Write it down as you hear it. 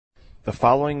The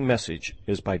following message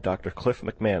is by Dr. Cliff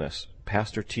McManus,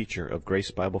 pastor-teacher of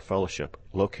Grace Bible Fellowship,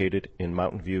 located in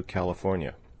Mountain View,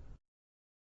 California.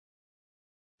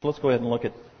 Let's go ahead and look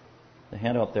at the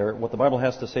handout there. What the Bible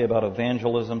has to say about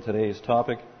evangelism, today's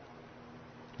topic.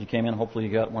 You came in, hopefully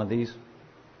you got one of these.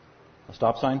 A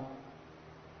stop sign.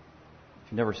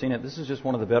 If you've never seen it, this is just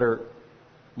one of the better,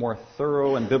 more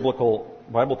thorough and biblical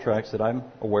Bible tracts that I'm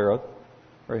aware of.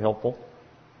 Very helpful.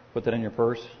 Put that in your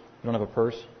purse. If you don't have a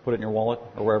purse, put it in your wallet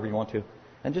or wherever you want to.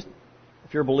 And just,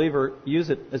 if you're a believer, use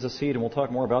it as a seed, and we'll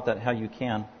talk more about that, how you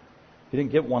can. If you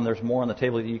didn't get one, there's more on the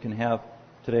table that you can have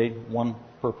today, one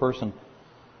per person,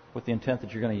 with the intent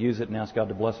that you're going to use it and ask God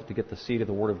to bless it to get the seed of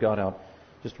the Word of God out.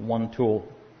 Just one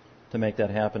tool to make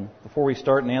that happen. Before we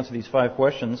start and answer these 5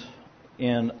 questions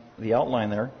in the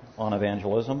outline there on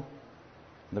evangelism,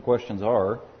 the questions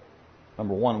are,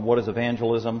 number 1, what is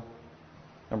evangelism?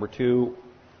 Number 2,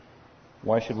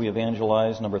 why should we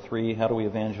evangelize? Number 3, how do we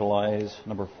evangelize?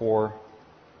 Number 4,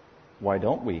 why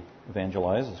don't we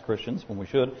evangelize as Christians when we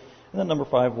should? And then number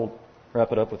 5, we'll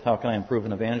wrap it up with how can I improve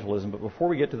in evangelism. But before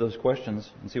we get to those questions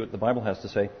and see what the Bible has to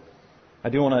say, I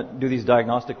do want to do these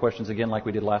diagnostic questions again like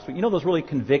we did last week. You know those really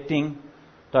convicting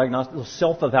diagnostic, those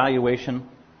self-evaluation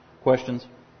questions?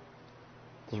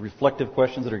 Those reflective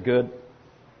questions that are good.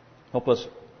 Help us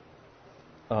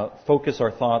focus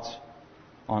our thoughts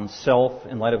on self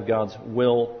in light of God's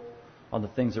will, on the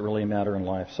things that really matter in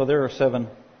life. So there are 7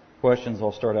 questions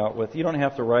I'll start out with. You don't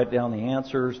have to write down the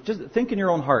answers. Just think in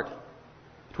your own heart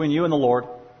between you and the Lord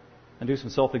and do some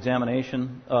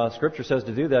self-examination. Scripture says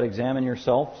to do that. Examine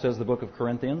yourself, says the book of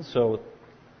Corinthians. So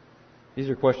these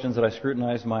are questions that I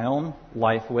scrutinized my own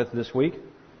life with this week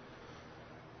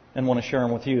and want to share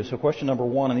them with you. So question number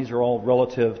 1, and these are all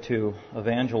relative to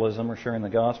evangelism or sharing the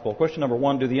gospel. Question number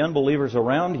 1, do the unbelievers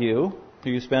around you, who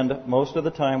you spend most of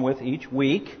the time with each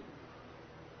week,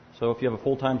 so if you have a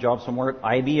full-time job somewhere at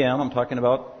IBM, I'm talking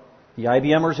about the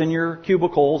IBMers in your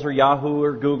cubicles or Yahoo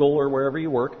or Google or wherever you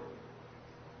work,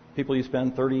 people you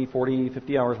spend 30, 40,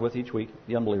 50 hours with each week,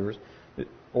 the unbelievers,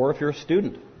 or if you're a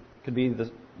student, it could be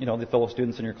the fellow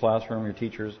students in your classroom, your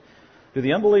teachers. Do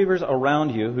the unbelievers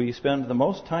around you, who you spend the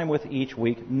most time with each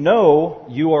week, know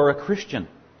you are a Christian?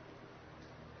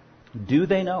 Do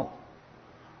they know?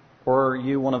 Or are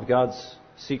you one of God's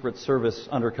Secret Service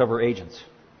undercover agents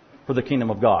for the kingdom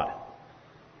of God?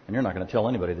 And you're not going to tell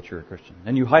anybody that you're a Christian.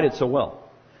 And you hide it so well.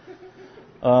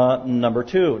 Number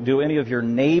 2, do any of your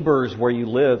neighbors where you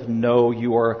live know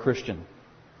you are a Christian?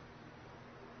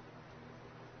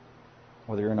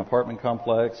 Whether you're in an apartment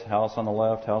complex, house on the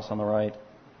left, house on the right.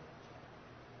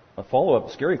 A follow-up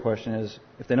scary question is,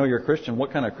 if they know you're a Christian,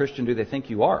 what kind of Christian do they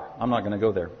think you are? I'm not going to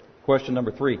go there. Question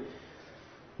number 3.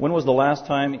 When was the last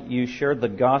time you shared the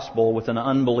gospel with an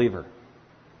unbeliever?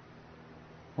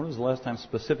 When was the last time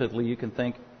specifically you can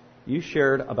think you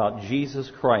shared about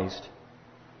Jesus Christ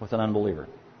with an unbeliever?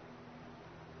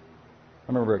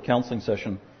 I remember a counseling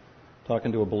session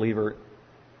talking to a believer.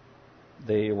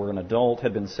 They were an adult,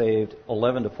 had been saved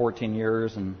 11 to 14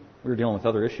 years, and we were dealing with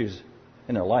other issues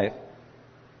in their life.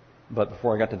 But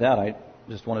before I got to that, I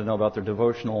just wanted to know about their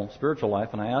devotional spiritual life,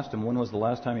 and I asked them, when was the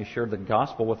last time you shared the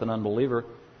gospel with an unbeliever?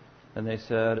 And they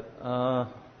said,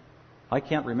 I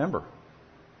can't remember.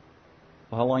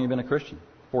 Well, how long have you been a Christian?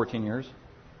 14 years.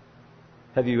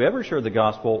 Have you ever shared the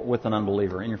gospel with an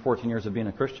unbeliever in your 14 years of being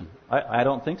a Christian? I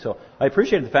don't think so. I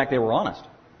appreciated the fact they were honest.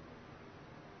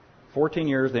 14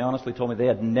 years, they honestly told me they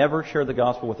had never shared the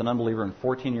gospel with an unbeliever in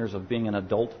 14 years of being an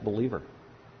adult believer.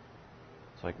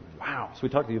 It's like, wow. So we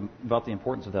talked to you about the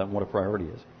importance of that and what a priority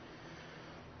is.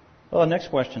 Next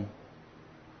question.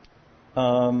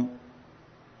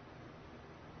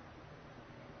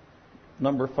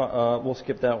 Number 5, we'll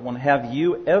skip that one. Have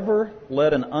you ever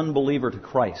led an unbeliever to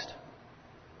Christ?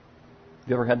 Have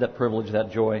you ever had that privilege,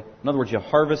 that joy? In other words, you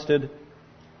harvested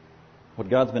what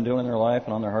God's been doing in their life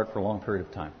and on their heart for a long period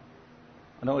of time.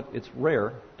 I know it's rare.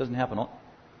 It doesn't happen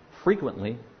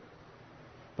frequently,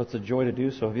 but it's a joy to do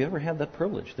so. Have you ever had that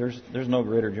privilege? There's no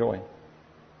greater joy.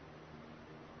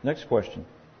 Next question.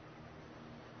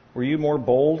 Were you more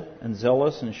bold and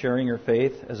zealous in sharing your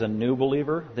faith as a new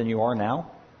believer than you are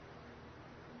now?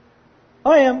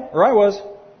 I am, or I was.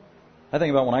 I think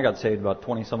about when I got saved about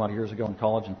 20 some odd years ago in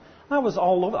college, and I was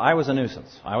all over. I was a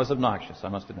nuisance. I was obnoxious. I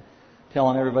must have been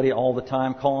telling everybody all the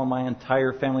time, calling my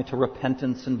entire family to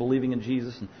repentance and believing in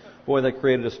Jesus. And boy, that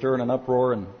created a stir and an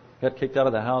uproar, and got kicked out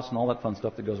of the house and all that fun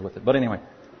stuff that goes with it. But anyway,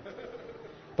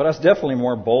 I was definitely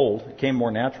more bold. It came more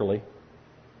naturally.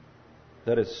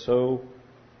 That is so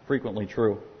frequently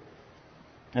true.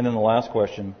 And then the last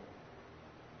question.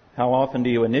 How often do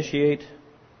you initiate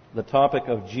the topic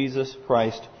of Jesus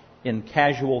Christ in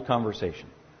casual conversation.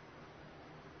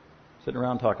 Sitting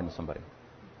around talking to somebody.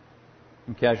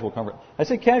 In casual conversation. I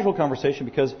say casual conversation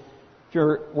because if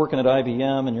you're working at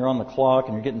IBM and you're on the clock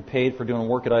and you're getting paid for doing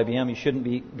work at IBM, you shouldn't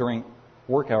be, during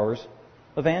work hours,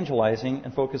 evangelizing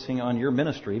and focusing on your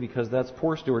ministry, because that's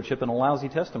poor stewardship and a lousy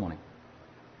testimony.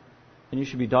 And you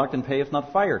should be docked and paid, if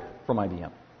not fired, from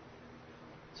IBM.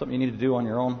 Something you need to do on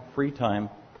your own free time,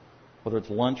 whether it's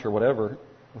lunch or whatever,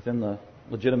 within the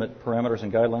legitimate parameters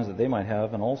and guidelines that they might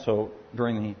have. And also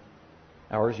during the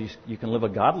hours you can live a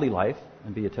godly life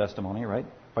and be a testimony, right?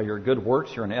 By your good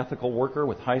works, you're an ethical worker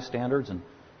with high standards and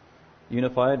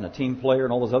unified and a team player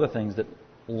and all those other things that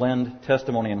lend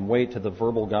testimony and weight to the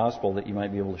verbal gospel that you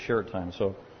might be able to share at times.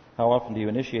 So how often do you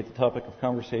initiate the topic of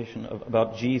conversation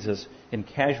about Jesus in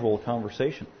casual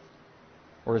conversation?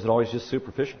 Or is it always just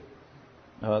superficial?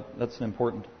 That's an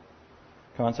important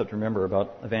concept to remember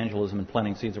about evangelism and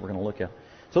planting seeds that we're going to look at.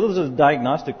 So those are the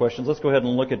diagnostic questions. Let's go ahead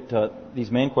and look at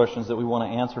these main questions that we want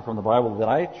to answer from the Bible that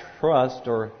I trust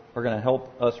are going to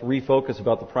help us refocus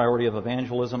about the priority of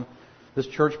evangelism. This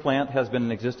church plant has been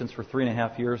in existence for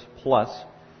 3.5 years plus.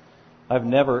 I've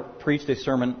never preached a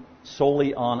sermon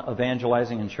solely on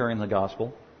evangelizing and sharing the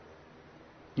gospel.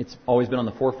 It's always been on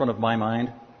the forefront of my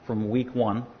mind from week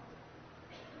one.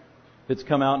 It's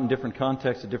come out in different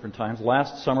contexts at different times.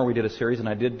 Last summer we did a series, and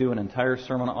I did do an entire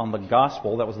sermon on the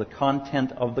gospel. That was the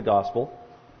content of the gospel.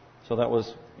 So that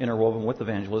was interwoven with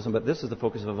evangelism. But this is the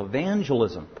focus of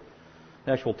evangelism,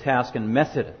 the actual task and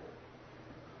method,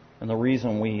 and the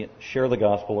reason we share the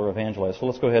gospel or evangelize. So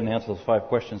let's go ahead and answer those 5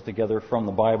 questions together from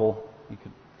the Bible. You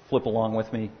could flip along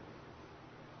with me,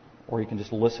 or you can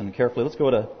just listen carefully. Let's go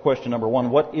to question number 1.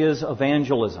 What is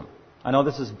evangelism? I know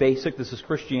this is basic. This is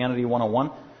Christianity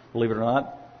 101. Believe it or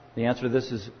not, the answer to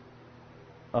this is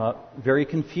very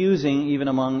confusing even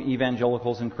among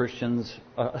evangelicals and Christians,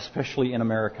 especially in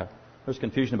America. There's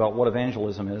confusion about what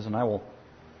evangelism is, and the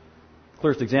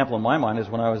clearest example in my mind is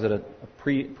when I was at a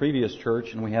previous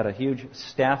church and we had a huge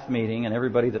staff meeting, and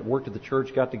everybody that worked at the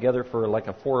church got together for like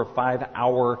a 4 or 5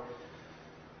 hour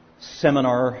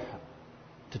seminar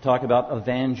to talk about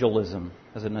evangelism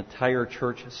as an entire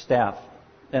church staff.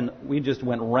 And we just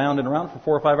went round and round for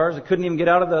 4 or 5 hours. We couldn't even get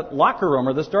out of the locker room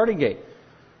or the starting gate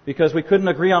because we couldn't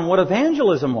agree on what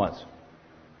evangelism was.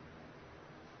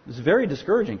 It was very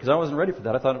discouraging because I wasn't ready for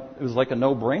that. I thought it was like a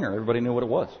no-brainer. Everybody knew what it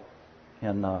was.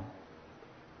 And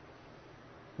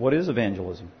what is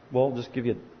evangelism? Well, I'll just give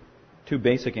you 2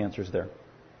 basic answers there.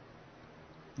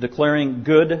 Declaring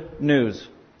good news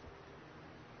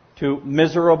to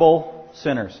miserable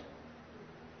sinners.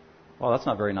 Well, that's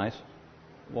not very nice.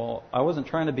 Well, I wasn't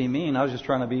trying to be mean. I was just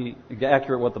trying to be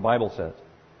accurate what the Bible says.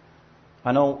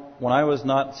 I know when I was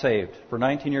not saved, for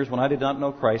 19 years when I did not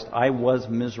know Christ, I was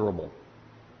miserable.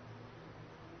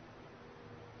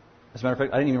 As a matter of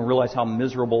fact, I didn't even realize how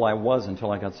miserable I was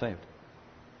until I got saved.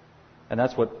 And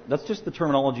that's just the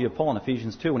terminology of Paul in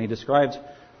Ephesians 2 when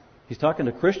he's talking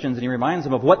to Christians and he reminds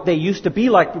them of what they used to be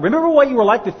like. Remember what you were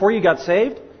like before you got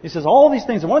saved? He says all these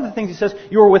things. And one of the things he says,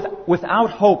 you were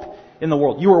without hope in the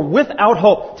world. You are without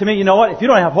hope. To me, you know what? If you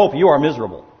don't have hope, you are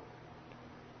miserable.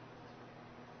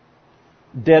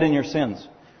 Dead in your sins.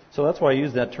 So that's why I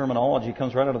use that terminology. It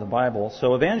comes right out of the Bible.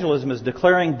 So evangelism is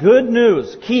declaring good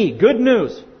news. Key, good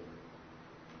news.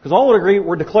 Because all would agree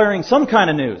we're declaring some kind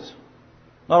of news.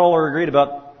 Not all are agreed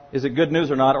about is it good news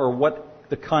or not, or what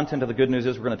the content of the good news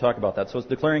is. We're going to talk about that. So it's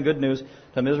declaring good news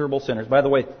to miserable sinners. By the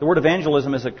way, the word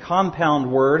evangelism is a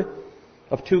compound word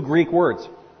of 2 Greek words.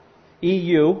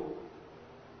 EU,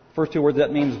 first 2 words,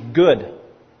 that means good.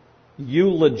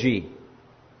 Eulogy.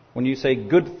 When you say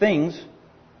good things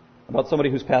about somebody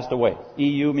who's passed away.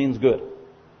 EU means good.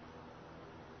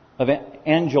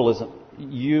 Evangelism.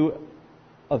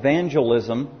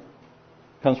 Evangelism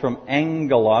comes from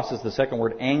angelos, is the second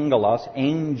word, angelos,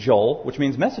 angel, which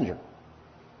means messenger.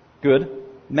 Good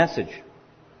message.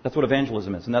 That's what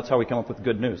evangelism is, and that's how we come up with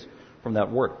good news from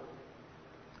that word.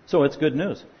 So it's good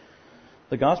news.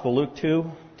 The gospel, Luke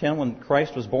 2:10, when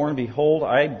Christ was born, behold,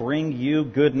 I bring you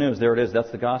good news. There it is,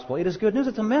 that's the gospel. It is good news,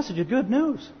 it's a message of good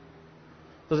news.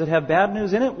 Does it have bad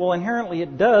news in it? Well, inherently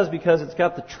it does because it's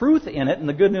got the truth in it, and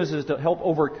the good news is to help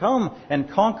overcome and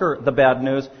conquer the bad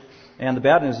news. And the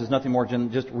bad news is nothing more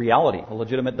than just reality, a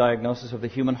legitimate diagnosis of the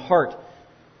human heart.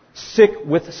 Sick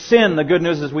with sin, the good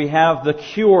news is we have the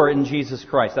cure in Jesus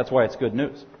Christ. That's why it's good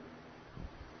news.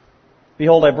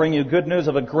 Behold, I bring you good news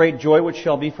of a great joy, which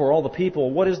shall be for all the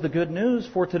people. What is the good news?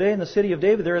 For today in the city of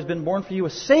David there has been born for you a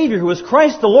Savior who is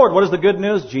Christ the Lord. What is the good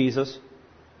news? Jesus.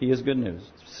 He is good news.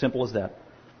 It's simple as that.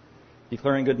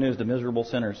 Declaring good news to miserable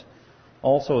sinners.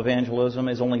 Also, evangelism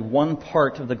is only one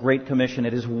part of the Great Commission.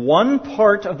 It is one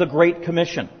part of the Great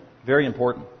Commission. Very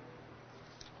important.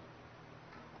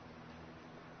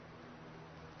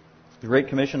 The Great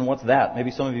Commission, what's that? Maybe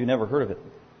some of you never heard of it.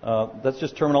 That's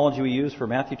just terminology we use for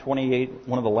Matthew 28.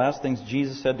 One of the last things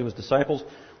Jesus said to His disciples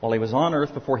while He was on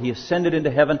earth before He ascended into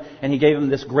heaven, and He gave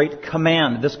them this great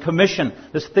command, this commission,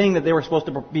 this thing that they were supposed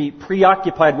to be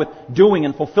preoccupied with doing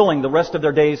and fulfilling the rest of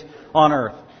their days on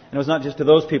earth. And it was not just to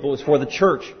those people, it was for the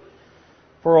church,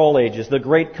 for all ages, the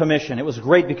Great Commission. It was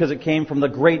great because it came from the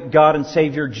great God and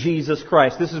Savior, Jesus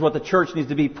Christ. This is what the church needs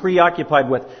to be preoccupied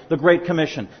with, the Great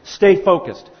Commission. Stay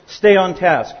focused. Stay on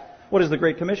task. What is the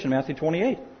Great Commission? Matthew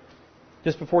 28.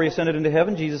 Just before He ascended into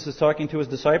heaven, Jesus is talking to His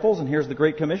disciples, and here's the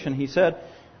Great Commission. He said,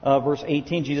 verse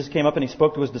 18, Jesus came up and He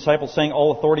spoke to His disciples, saying,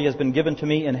 "All authority has been given to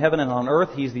Me in heaven and on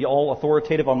earth." He's the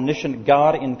all-authoritative, omniscient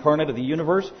God incarnate of the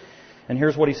universe. And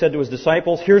here's what He said to His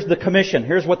disciples. Here's the commission.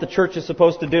 Here's what the church is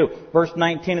supposed to do. Verse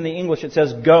 19 in the English, it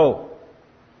says, "Go."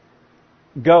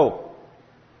 Go.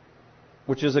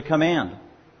 Which is a command.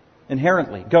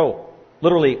 Inherently. Go.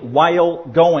 Literally, while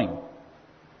going.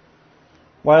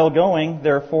 While going,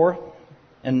 therefore,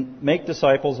 and make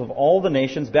disciples of all the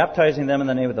nations, baptizing them in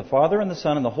the name of the Father and the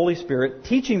Son and the Holy Spirit,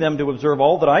 teaching them to observe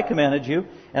all that I commanded you,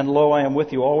 and lo, I am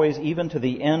with you always, even to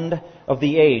the end of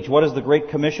the age. What is the Great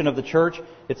Commission of the church?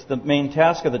 It's the main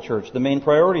task of the church, the main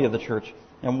priority of the church.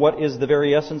 And what is the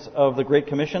very essence of the Great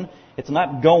Commission? It's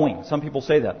not going. Some people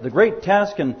say that. The great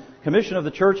task and commission of the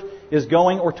church is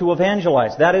going or to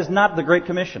evangelize. That is not the Great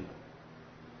Commission.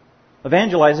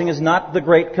 Evangelizing is not the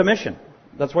Great Commission.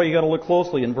 That's why you got to look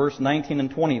closely in verse 19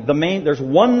 and 20. There's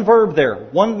one verb there,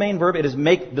 one main verb. It is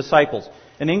make disciples.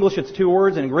 In English, it's two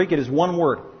words. In Greek, it is one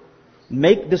word.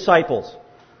 Make disciples.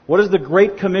 What is the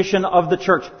Great Commission of the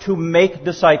church? To make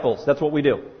disciples. That's what we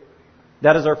do.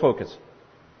 That is our focus.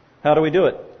 How do we do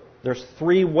it? There's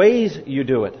three ways you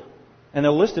do it. And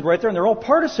they're listed right there, and they're all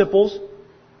participles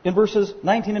in verses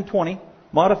 19 and 20,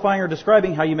 modifying or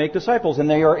describing how you make disciples. And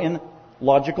they are in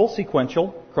logical,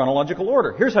 sequential, chronological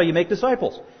order. Here's how you make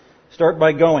disciples. Start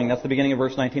by going. That's the beginning of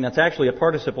verse 19. That's actually a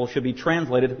participle. Should be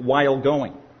translated while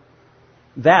going.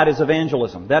 That is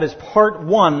evangelism. That is part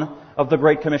one of the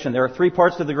Great Commission. There are three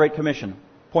parts to the Great Commission.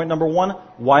 Point number one,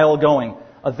 while going.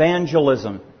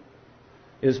 Evangelism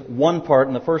is one part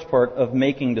and the first part of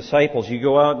making disciples. You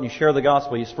go out and you share the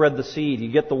gospel. You spread the seed.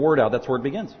 You get the word out. That's where it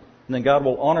begins. And then God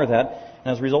will honor that.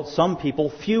 And as a result,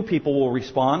 few people will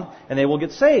respond and they will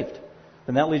get saved.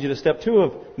 And that leads you to step two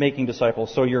of making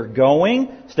disciples. So you're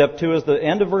going. Step two is the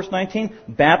end of verse 19.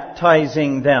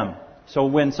 Baptizing them. So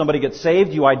when somebody gets saved,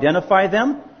 you identify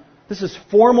them. This is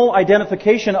formal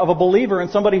identification of a believer and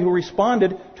somebody who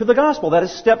responded to the gospel. That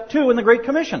is step two in the Great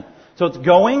Commission. So it's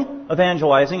going,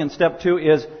 evangelizing, and step two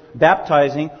is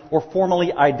baptizing or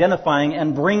formally identifying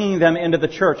and bringing them into the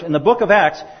church. In the book of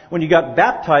Acts, when you got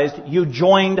baptized, you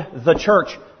joined the church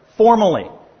formally.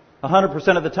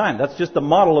 100% of the time. That's just the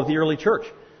model of the early church.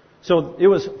 So there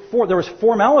was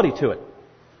formality to it.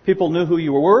 People knew who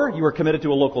you were. You were committed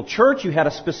to a local church. You had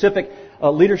a specific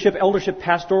leadership, eldership,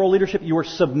 pastoral leadership you were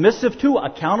submissive to,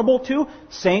 accountable to.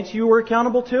 Saints you were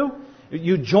accountable to.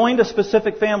 You joined a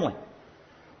specific family.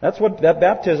 That's what that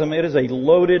baptism, it is a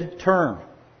loaded term.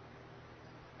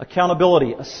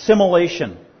 Accountability,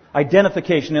 assimilation,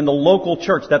 identification in the local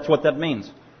church. That's what that means.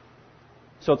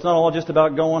 So it's not all just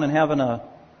about going and having a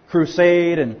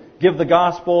crusade and give the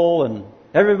gospel and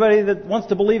everybody that wants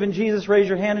to believe in Jesus, raise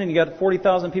your hand, and you got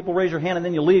 40,000 people raise your hand, and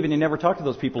then you leave and you never talk to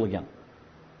those people again.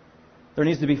 There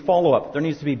needs to be follow-up. There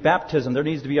needs to be baptism. There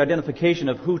needs to be identification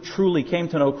of who truly came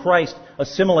to know Christ,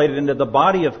 assimilated into the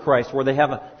body of Christ, where they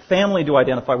have a family to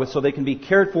identify with so they can be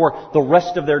cared for the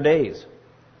rest of their days.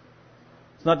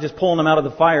 It's not just pulling them out of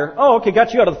the fire. Oh, okay,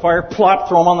 got you out of the fire. Plop,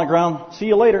 throw them on the ground. See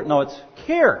you later. No, it's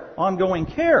care, ongoing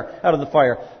care out of the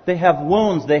fire. They have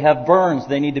wounds. They have burns.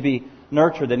 They need to be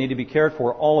nurtured. They need to be cared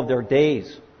for all of their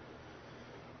days.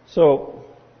 So,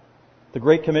 the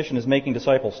Great Commission is making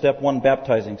disciples. Step one,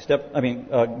 baptizing.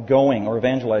 Going or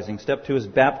evangelizing. Step two is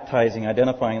baptizing,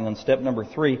 identifying. And then step number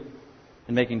three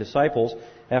in making disciples.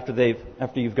 After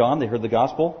you've gone, they heard the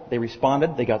gospel, they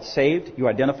responded, they got saved, you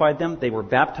identified them, they were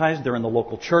baptized, they're in the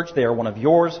local church, they are one of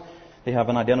yours, they have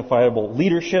an identifiable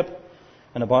leadership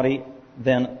and a body.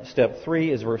 Then step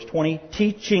three is verse 20,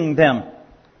 teaching them.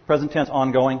 Present tense,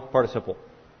 ongoing, participle.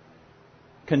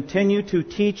 Continue to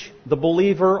teach the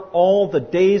believer all the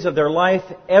days of their life,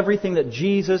 everything that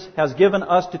Jesus has given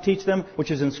us to teach them,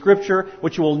 which is in Scripture,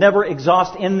 which you will never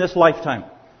exhaust in this lifetime.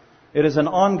 It is an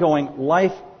ongoing,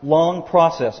 lifelong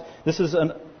process. This is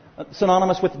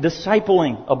synonymous with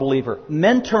discipling a believer,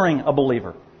 mentoring a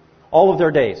believer, all of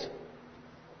their days.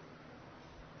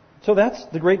 So that's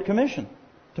the Great Commission.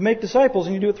 To make disciples,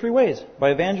 and you do it three ways.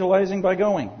 By evangelizing, by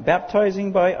going.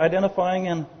 Baptizing, by identifying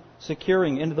and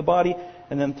securing into the body.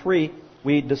 And then three,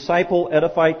 we disciple,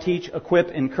 edify, teach, equip,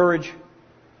 encourage,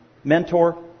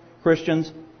 mentor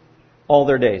Christians all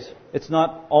their days. It's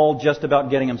not all just about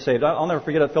getting them saved. I'll never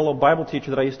forget a fellow Bible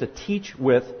teacher that I used to teach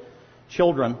with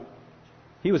children.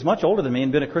 He was much older than me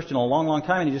and been a Christian a long, long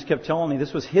time, and he just kept telling me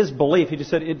this was his belief. He just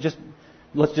said,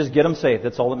 let's just get them saved.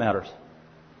 That's all that matters.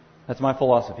 That's my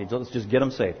philosophy. Let's just get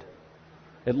them saved.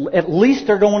 At least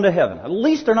they're going to heaven. At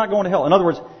least they're not going to hell. In other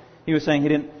words, he was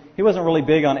saying he wasn't really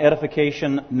big on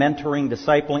edification, mentoring,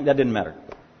 discipling. That didn't matter.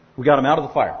 We got them out of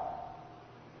the fire.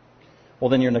 Well,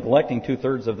 then you're neglecting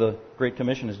 2/3 of the Great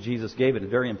Commission as Jesus gave it.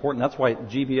 It's very important. That's why at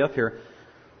GBF here,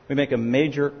 we make a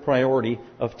major priority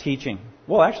of teaching.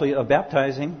 Well, actually, of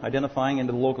baptizing, identifying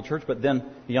into the local church, but then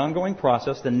the ongoing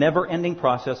process, the never-ending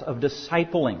process of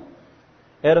discipling,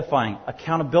 edifying,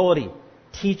 accountability,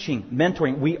 teaching,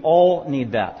 mentoring. We all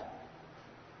need that.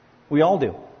 We all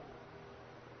do.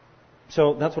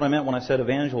 So that's what I meant when I said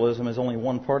evangelism is only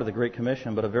one part of the Great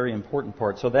Commission, but a very important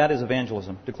part. So that is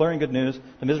evangelism. Declaring good news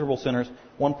to miserable sinners,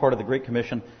 one part of the Great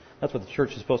Commission. That's what the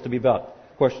church is supposed to be about.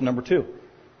 Question number 2.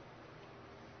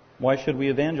 Why should we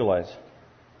evangelize?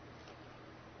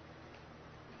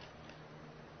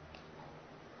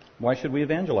 Why should we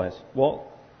evangelize? Well,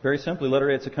 very simply, letter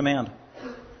A, it's a command.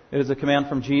 It is a command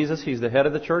from Jesus. He's the head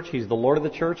of the church. He's the Lord of the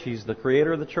church. He's the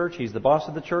creator of the church. He's the boss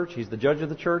of the church. He's the judge of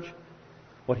the church.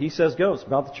 What He says goes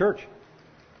about the church.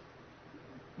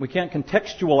 We can't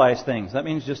contextualize things. That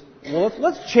means just,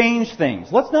 let's change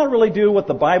things. Let's not really do what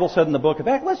the Bible said in the book of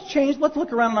Acts. Let's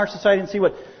look around in our society and see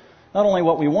not only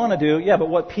what we want to do, but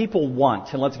what people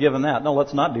want, and let's give them that. No,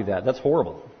 let's not do that. That's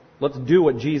horrible. Let's do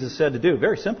what Jesus said to do.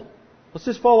 Very simple. Let's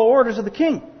just follow orders of the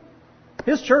King.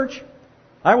 His church.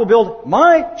 I will build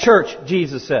my church,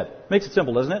 Jesus said. Makes it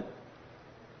simple, doesn't it?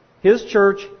 His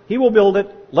church. He will build it.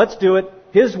 Let's do it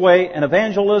His way. And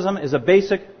evangelism is a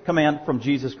basic command from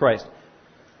Jesus Christ.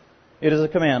 It is a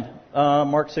command.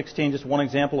 Mark 16, just one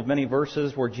example of many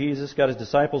verses where Jesus got His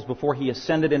disciples before He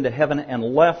ascended into heaven and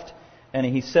left. And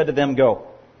He said to them, go.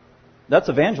 That's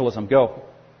evangelism. Go.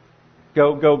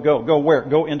 Go, go, go. Go where?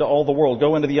 Go into all the world.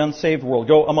 Go into the unsaved world.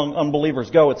 Go among unbelievers.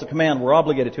 Go. It's a command. We're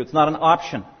obligated to. It's not an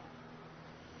option.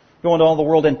 Go into all the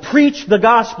world and preach the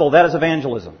gospel. That is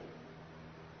evangelism.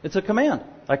 It's a command.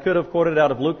 I could have quoted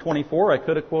out of Luke 24. I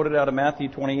could have quoted out of Matthew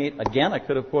 28 again. I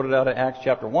could have quoted out of Acts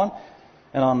chapter 1.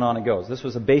 And on it goes. This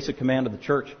was a basic command of the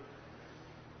church.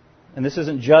 And this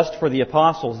isn't just for the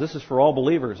apostles. This is for all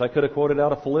believers. I could have quoted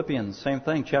out of Philippians. Same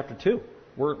thing, chapter 2.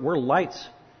 We're lights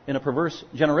in a perverse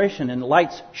generation, and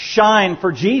lights shine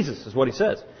for Jesus, is what He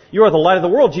says. You are the light of the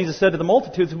world, Jesus said to the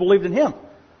multitudes who believed in Him.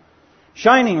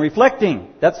 Shining,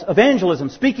 reflecting, that's evangelism.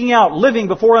 Speaking out, living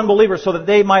before unbelievers so that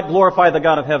they might glorify the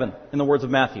God of heaven, in the words of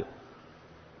Matthew.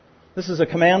 This is a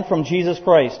command from Jesus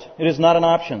Christ. It is not an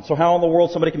option. So how in the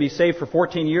world somebody can be saved for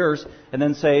 14 years and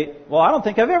then say, well, I don't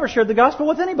think I've ever shared the gospel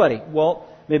with anybody. Well,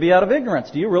 maybe out of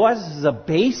ignorance. Do you realize this is a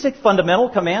basic, fundamental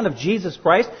command of Jesus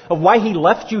Christ, of why He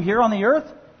left you here on the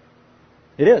earth?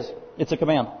 It is. It's a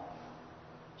command.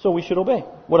 So we should obey.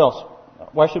 What else?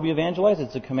 Why should we evangelize?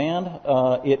 It's a command.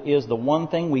 It is the one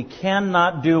thing we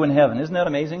cannot do in heaven. Isn't that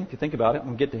amazing? If you think about it,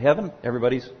 when we get to heaven,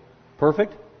 everybody's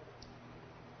perfect.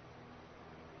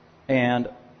 And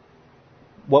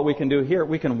what we can do here,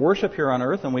 we can worship here on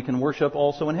earth and we can worship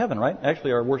also in heaven, right?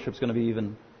 Actually, our worship's going to be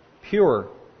even purer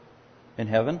in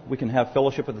heaven. We can have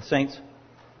fellowship with the saints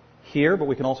here, but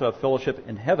we can also have fellowship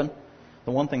in heaven.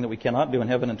 The one thing that we cannot do in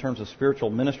heaven in terms of spiritual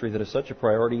ministry that is such a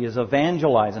priority is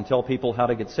evangelize and tell people how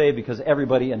to get saved, because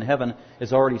everybody in heaven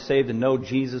is already saved and know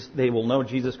Jesus. They will know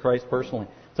Jesus Christ personally.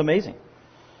 It's amazing.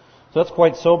 So that's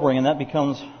quite sobering, and that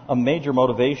becomes a major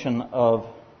motivation of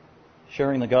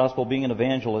sharing the gospel, being an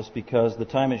evangelist, because the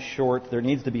time is short. There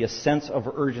needs to be a sense of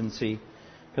urgency,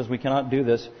 because we cannot do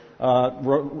this.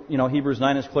 Hebrews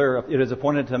 9 is clear. It is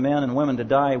appointed to men and women to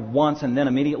die once, and then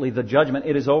immediately the judgment.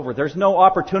 It is over. There's no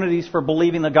opportunities for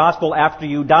believing the gospel after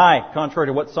you die, contrary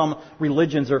to what some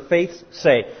religions or faiths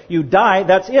say. You die,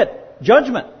 that's it.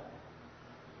 Judgment.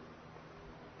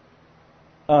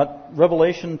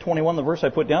 Revelation 21, the verse I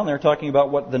put down there, talking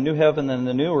about what the new heaven and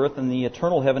the new earth and the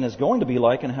eternal heaven is going to be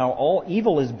like, and how all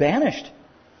evil is banished.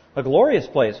 A glorious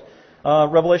place.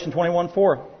 Revelation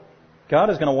 21:4. God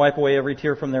is going to wipe away every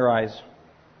tear from their eyes.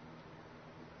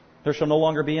 There shall no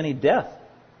longer be any death.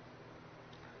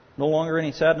 No longer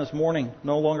any sadness, mourning.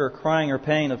 No longer crying or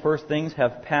pain. The first things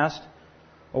have passed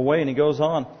away. And he goes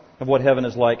on of what heaven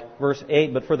is like. Verse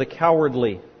 8, but for the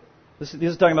cowardly. This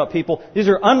is talking about people. These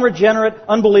are unregenerate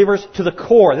unbelievers to the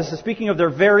core. This is speaking of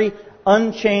their very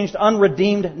unchanged,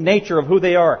 unredeemed nature of who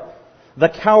they are. The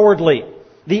cowardly,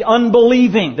 the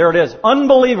unbelieving, there it is,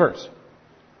 unbelievers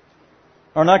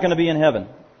are not going to be in heaven.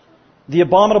 The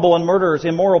abominable and murderers,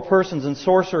 immoral persons and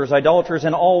sorcerers, idolaters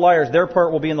and all liars, their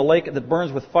part will be in the lake that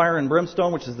burns with fire and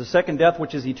brimstone, which is the second death,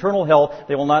 which is eternal hell.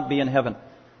 They will not be in heaven.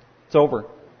 It's over.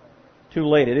 Too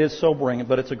late. It is sobering,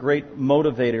 but it's a great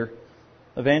motivator.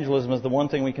 Evangelism is the one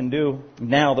thing we can do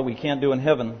now that we can't do in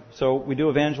heaven. So we do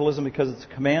evangelism because it's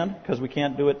a command, because we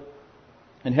can't do it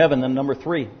in heaven. Then number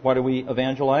 3, why do we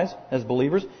evangelize as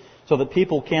believers? So that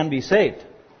people can be saved.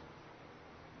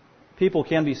 People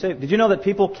can be saved. Did you know that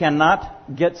people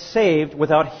cannot get saved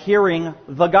without hearing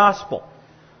the gospel?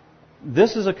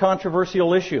 This is a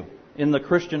controversial issue in the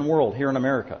Christian world here in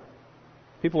America.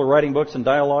 People are writing books and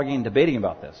dialoguing and debating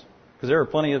about this. Because there are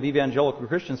plenty of evangelical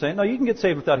Christians saying, no, you can get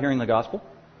saved without hearing the gospel.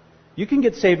 You can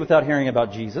get saved without hearing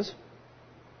about Jesus.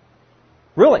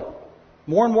 Really.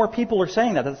 More and more people are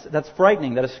saying that. That's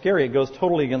frightening. That is scary. It goes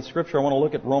totally against Scripture. I want to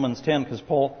look at Romans 10 because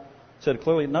Paul said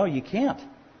clearly, no, you can't.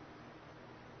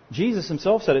 Jesus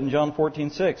himself said it in John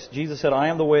 14:6. Jesus said, I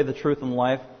am the way, the truth, and the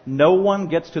life. No one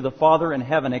gets to the Father in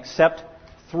heaven except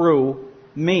through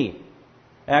me.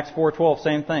 Acts 4:12,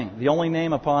 same thing. The only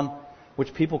name upon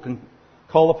which people can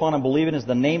call upon and believe in is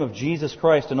the name of Jesus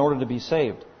Christ in order to be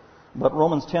saved. But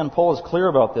Romans 10, Paul is clear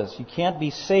about this. You can't be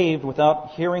saved without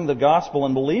hearing the gospel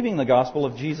and believing the gospel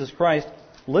of Jesus Christ.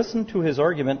 Listen to his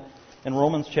argument in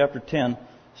Romans chapter 10,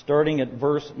 starting at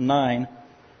verse 9.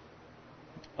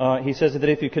 He says that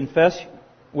if you confess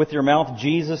with your mouth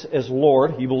Jesus as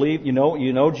Lord, you believe, you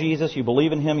know Jesus, you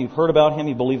believe in Him, you've heard about Him,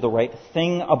 you believe the right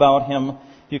thing about Him.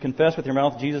 If you confess with your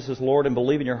mouth Jesus is Lord and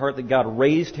believe in your heart that God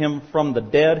raised Him from the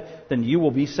dead, then you will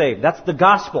be saved. That's the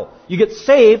gospel. You get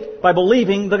saved by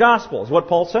believing the gospel, is what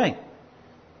Paul's saying.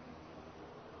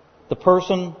 The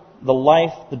person, the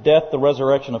life, the death, the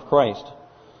resurrection of Christ.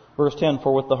 Verse 10,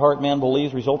 for with the heart man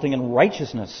believes, resulting in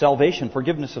righteousness, salvation,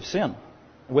 forgiveness of sin.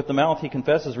 With the mouth he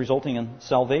confesses, resulting in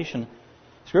salvation.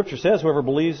 Scripture says, whoever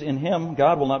believes in Him,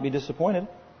 God will not be disappointed.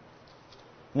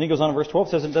 Then he goes on in verse 12,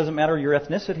 says it doesn't matter your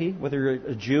ethnicity, whether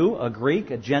you're a Jew, a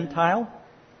Greek, a Gentile.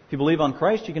 If you believe on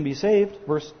Christ, you can be saved.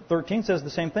 Verse 13 says the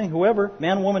same thing. Whoever,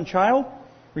 man, woman, child,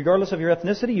 regardless of your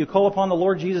ethnicity, you call upon the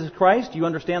Lord Jesus Christ, you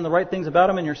understand the right things about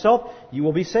Him and yourself, you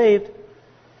will be saved.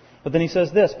 But then he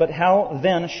says this, but how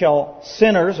then shall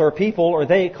sinners or people or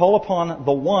they call upon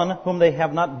the one whom they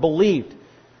have not believed?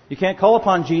 You can't call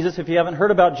upon Jesus if you haven't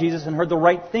heard about Jesus and heard the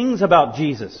right things about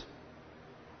Jesus.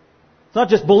 It's not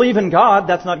just believe in God,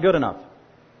 that's not good enough.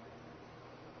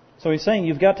 So he's saying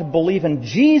you've got to believe in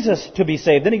Jesus to be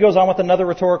saved. Then he goes on with another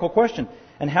rhetorical question.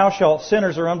 And how shall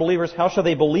sinners or unbelievers, how shall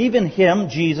they believe in Him,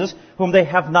 Jesus, whom they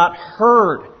have not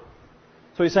heard?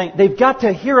 So he's saying they've got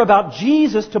to hear about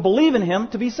Jesus to believe in Him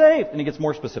to be saved. And he gets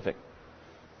more specific.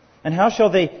 And how shall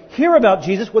they hear about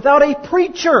Jesus without a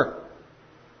preacher?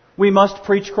 We must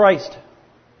preach Christ.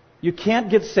 You can't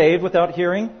get saved without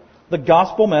hearing the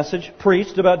gospel message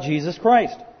preached about Jesus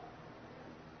Christ.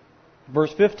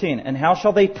 Verse 15, and how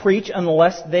shall they preach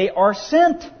unless they are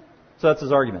sent? So that's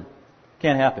his argument.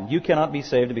 Can't happen. You cannot be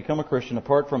saved to become a Christian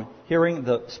apart from hearing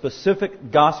the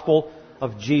specific gospel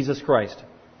of Jesus Christ.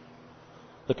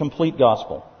 The complete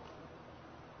gospel.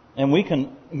 And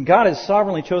God has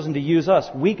sovereignly chosen to use us,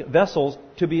 weak vessels,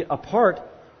 to be a part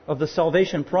of the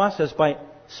salvation process by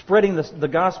spreading the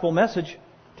gospel message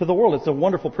to the world. It's a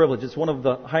wonderful privilege. It's one of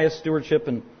the highest stewardship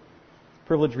and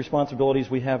privilege responsibilities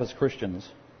we have as Christians.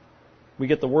 We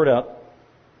get the word out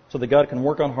so that God can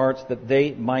work on hearts that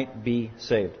they might be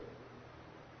saved.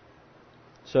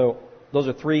 So, those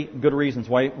are 3 good reasons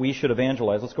why we should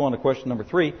evangelize. Let's go on to question number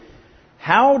 3.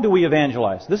 How do we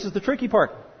evangelize? This is the tricky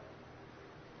part.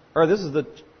 Or this is the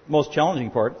most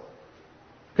challenging part.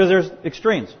 Because there's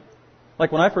extremes.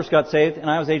 Like when I first got saved and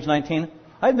I was age 19,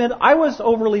 I admit I was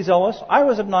overly zealous, I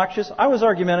was obnoxious, I was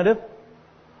argumentative,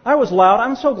 I was loud.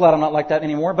 I'm so glad I'm not like that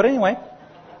anymore. But anyway.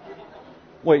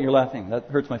 Wait, you're laughing. That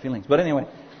hurts my feelings. But anyway.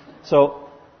 So,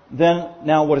 then,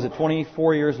 now what is it,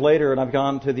 24 years later and I've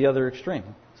gone to the other extreme.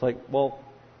 It's like, well,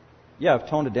 yeah, I've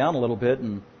toned it down a little bit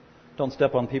and don't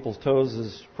step on people's toes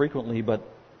as frequently, but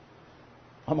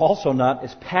I'm also not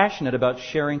as passionate about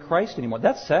sharing Christ anymore.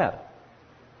 That's sad.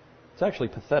 It's actually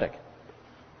pathetic.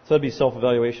 So that'd be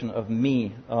self-evaluation of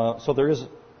me. So there is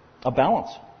a balance.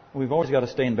 We've always got to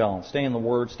stay in balance. Stay in the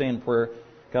Word, stay in prayer.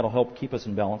 God will help keep us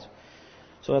in balance.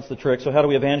 So that's the trick. So how do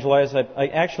we evangelize? I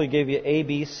actually gave you A,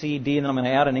 B, C, D, and then I'm going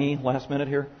to add an E last minute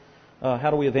here.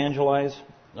 How do we evangelize?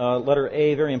 Letter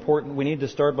A, very important. We need to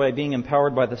start by being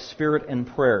empowered by the Spirit in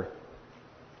prayer.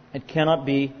 It cannot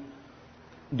be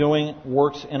doing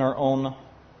works in our own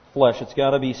flesh. It's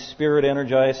got to be Spirit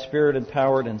energized, Spirit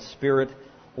empowered, and Spirit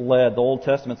led. The Old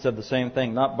Testament said the same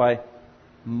thing, not by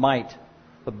might,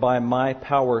 but by my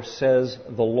power, says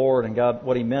the Lord. And God,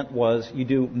 what He meant was you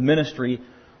do ministry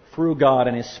through God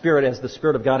and His Spirit as the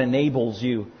Spirit of God enables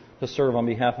you to serve on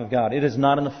behalf of God. It is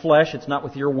not in the flesh. It's not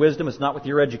with your wisdom. It's not with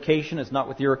your education. It's not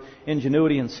with your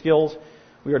ingenuity and skills.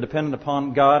 We are dependent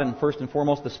upon God and first and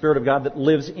foremost the Spirit of God that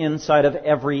lives inside of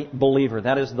every believer.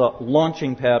 That is the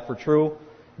launching pad for true,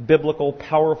 biblical,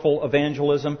 powerful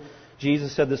evangelism.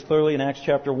 Jesus said this clearly in Acts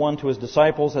chapter 1 to His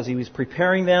disciples as He was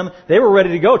preparing them. They were ready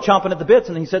to go, chomping at the bits,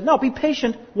 and He said, no, be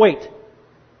patient. Wait.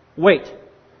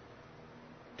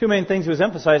 Two main things He was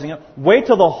emphasizing. Wait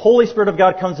till the Holy Spirit of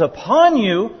God comes upon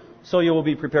you so you will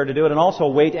be prepared to do it. And also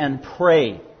wait and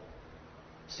pray.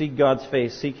 Seek God's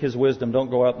face. Seek His wisdom. Don't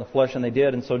go out in the flesh. And they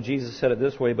did. And so Jesus said it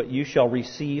this way, but you shall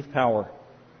receive power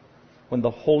when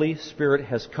the Holy Spirit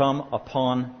has come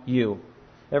upon you.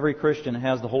 Every Christian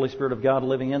has the Holy Spirit of God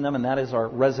living in them, and that is our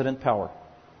resident power.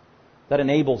 That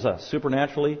enables us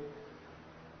supernaturally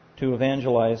to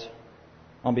evangelize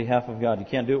on behalf of God. You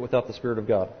can't do it without the Spirit of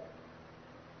God.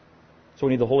 So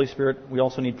we need the Holy Spirit. We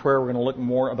also need prayer. We're going to look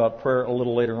more about prayer a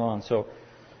little later on. So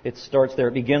it starts there.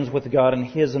 It begins with God and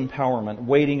His empowerment,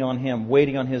 waiting on Him,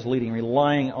 waiting on His leading,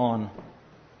 relying on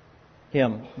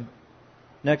Him.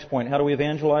 Next point, how do we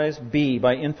evangelize? B,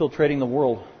 by infiltrating the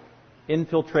world.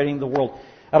 Infiltrating the world.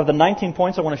 Out of the 19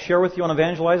 points I want to share with you on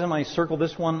evangelism, I circle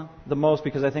this one the most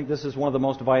because I think this is one of the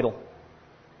most vital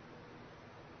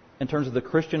in terms of the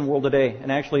Christian world today,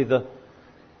 and actually the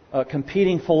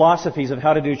competing philosophies of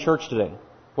how to do church today.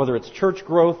 Whether it's church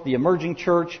growth, the emerging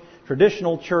church,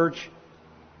 traditional church,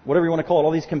 whatever you want to call it,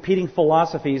 all these competing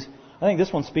philosophies. I think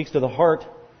this one speaks to the heart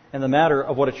and the matter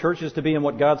of what a church is to be and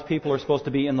what God's people are supposed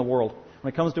to be in the world.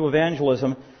 When it comes to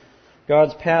evangelism,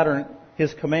 God's pattern,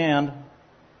 His command,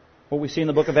 what we see in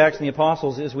the book of Acts and the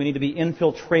Apostles is we need to be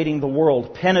infiltrating the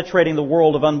world, penetrating the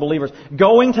world of unbelievers,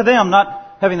 going to them,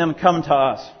 not having them come to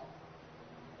us.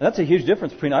 And that's a huge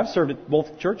difference between, I've served at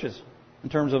both churches in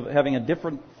terms of having a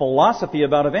different philosophy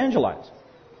about evangelize.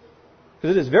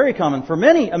 Because it is very common for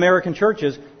many American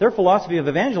churches, their philosophy of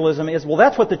evangelism is, well,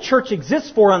 that's what the church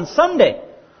exists for on Sunday.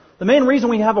 The main reason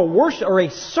we have a worship or a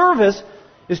service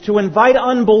is to invite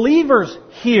unbelievers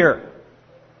here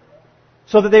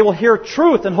so that they will hear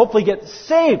truth and hopefully get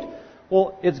saved.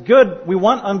 Well, it's good. We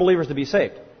want unbelievers to be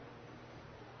saved.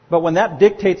 But when that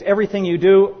dictates everything you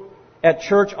do at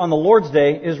church on the Lord's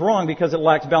Day is wrong because it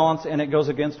lacks balance and it goes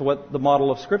against what the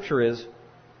model of Scripture is,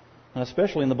 and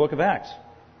especially in the book of Acts.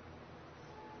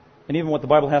 And even what the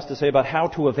Bible has to say about how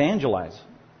to evangelize.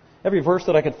 Every verse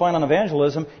that I could find on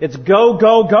evangelism, it's go,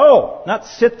 go, go. Not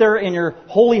sit there in your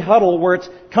holy huddle where it's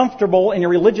comfortable in your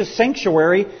religious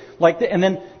sanctuary and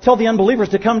then tell the unbelievers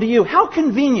to come to you. How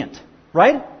convenient,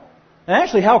 right? And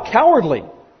actually how cowardly.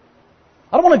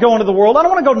 I don't want to go into the world. I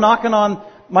don't want to go knocking on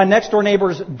my next door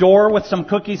neighbor's door with some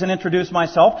cookies and introduce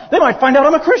myself. They might find out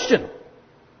I'm a Christian.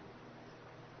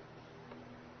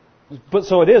 But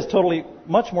so it is totally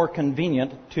much more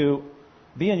convenient to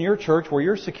be in your church where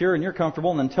you're secure and you're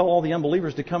comfortable and then tell all the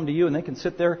unbelievers to come to you and they can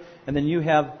sit there and then you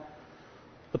have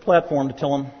the platform to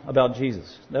tell them about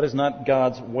Jesus. That is not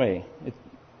God's way.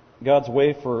 God's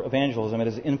way for evangelism, it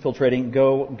is infiltrating,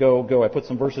 go, go, go. I put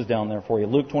some verses down there for you.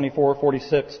 Luke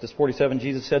 24:46-47,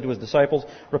 Jesus said to His disciples,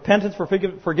 repentance for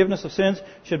forgiveness of sins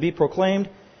should be proclaimed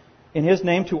in His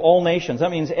name to all nations. That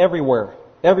means everywhere.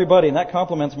 Everybody. And that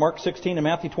complements Mark 16 and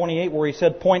Matthew 28 where He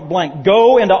said point blank,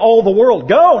 go into all the world.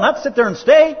 Go, not sit there and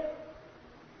stay.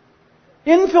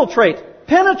 Infiltrate,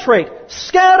 penetrate,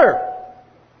 scatter.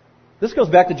 This goes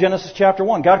back to Genesis chapter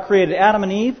 1. God created Adam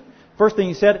and Eve. First thing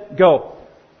He said, go.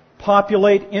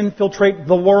 Populate, infiltrate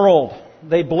the world.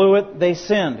 They blew it, they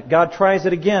sinned. God tries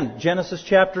it again. Genesis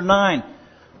chapter 9.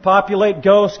 Populate,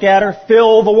 go, scatter,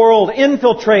 fill the world,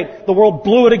 infiltrate. The world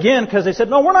blew it again because they said,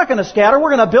 no, we're not going to scatter. We're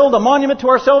going to build a monument to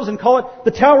ourselves and call it the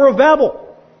Tower of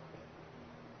Babel.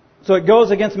 So it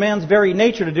goes against man's very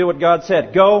nature to do what God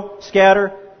said. Go,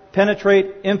 scatter,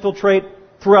 penetrate, infiltrate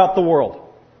throughout the world.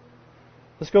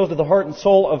 This goes to the heart and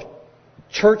soul of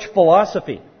church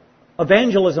philosophy,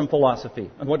 evangelism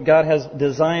philosophy, and what God has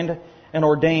designed and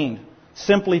ordained.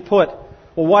 Simply put,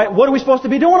 well, what are we supposed to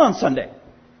be doing on Sunday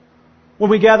when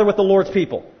we gather with the Lord's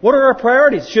people? What are our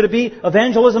priorities? Should it be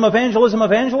evangelism, evangelism,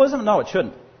 evangelism? No, it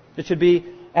shouldn't. It should be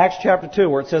Acts chapter 2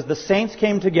 where it says the saints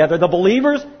came together, the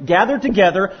believers gathered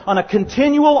together on a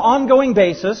continual, ongoing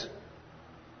basis,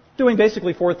 doing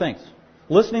basically four things.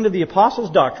 Listening to the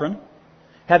apostles' doctrine,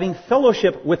 having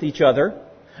fellowship with each other,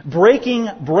 breaking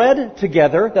bread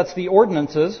together, that's the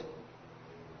ordinances,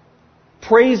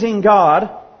 praising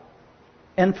God,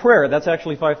 and prayer. That's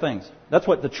actually 5 things. That's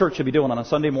what the church should be doing on a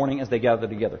Sunday morning as they gather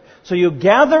together. So you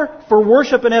gather for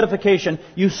worship and edification.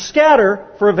 You scatter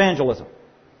for evangelism.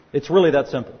 It's really that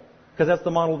simple. Because that's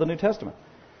the model of the New Testament.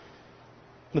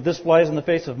 But this flies in the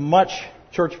face of much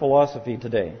church philosophy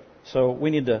today. So we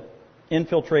need to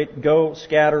infiltrate, go,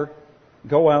 scatter,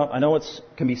 go out. I know it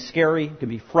can be scary, it can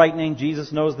be frightening.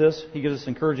 Jesus knows this. He gives us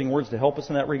encouraging words to help us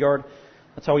in that regard.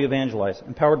 That's how we evangelize.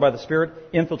 Empowered by the Spirit,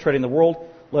 infiltrating the world.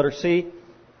 Letter C,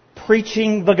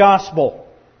 preaching the gospel.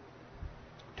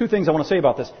 2 things I want to say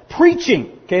about this.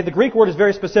 Preaching. Okay, the Greek word is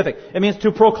very specific. It means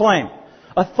to proclaim.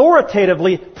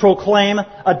 Authoritatively proclaim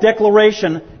a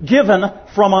declaration given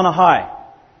from on high.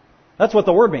 That's what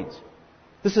the word means.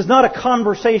 This is not a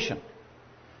conversation.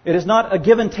 It is not a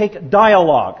give and take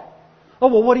dialogue. Oh,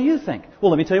 well, what do you think? Well,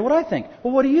 let me tell you what I think.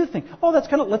 Well, what do you think? Oh,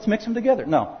 let's mix them together.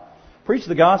 No. Preach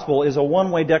the gospel is a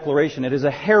one-way declaration. It is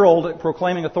a herald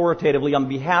proclaiming authoritatively on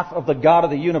behalf of the God of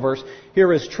the universe,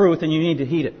 here is truth and you need to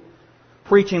heed it.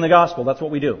 Preaching the gospel, that's what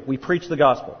we do. We preach the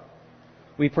gospel.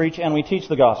 We preach and we teach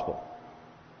the gospel.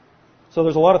 So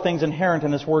there's a lot of things inherent in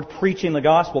this word, preaching the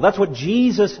gospel. That's what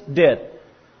Jesus did.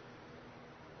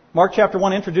 Mark chapter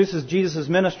 1 introduces Jesus'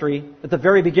 ministry at the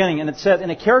very beginning, and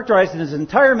it characterizes his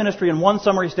entire ministry in one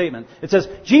summary statement. It says,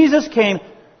 Jesus came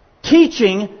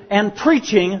teaching and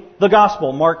preaching the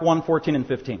gospel. Mark 1:14 and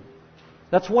 15.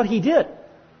 That's what he did.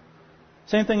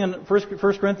 Same thing in 1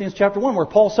 Corinthians chapter 1, where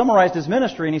Paul summarized his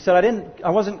ministry, and he said,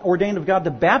 I wasn't ordained of God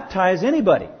to baptize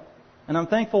anybody. And I'm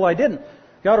thankful I didn't.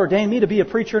 God ordained me to be a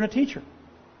preacher and a teacher,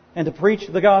 and to preach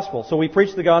the gospel. So we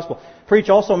preach the gospel. Preach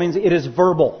also means it is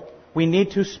verbal. We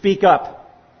need to speak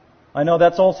up. I know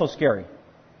that's also scary.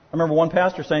 I remember one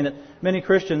pastor saying that many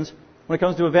Christians, when it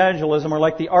comes to evangelism, are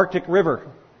like the Arctic River.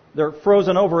 They're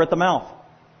frozen over at the mouth.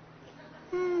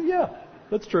 Yeah,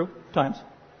 that's true, times.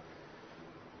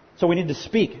 So we need to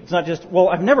speak. It's not just, well,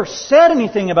 I've never said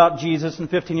anything about Jesus in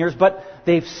 15 years, but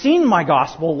they've seen my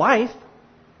gospel life.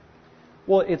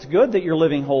 Well, it's good that you're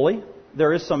living holy.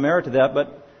 There is some merit to that,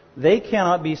 but they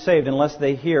cannot be saved unless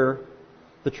they hear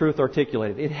the truth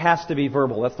articulated. It has to be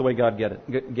verbal. That's the way God gave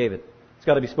it. It's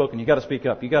got to be spoken. You've got to speak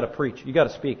up. You've got to preach. You've got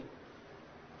to speak.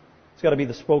 It's got to be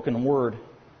the spoken word.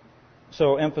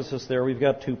 So emphasis there. We've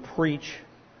got to preach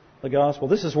the gospel.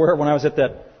 This is where, when I was at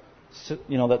that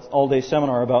all-day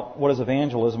seminar about what is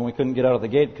evangelism, we couldn't get out of the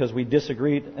gate because we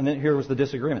disagreed. And then here was the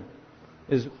disagreement.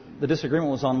 The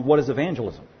disagreement was on what is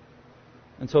evangelism.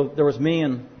 And so there was me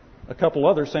and a couple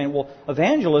others saying, well,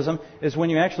 evangelism is when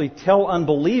you actually tell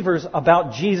unbelievers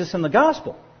about Jesus and the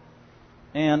gospel.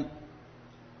 And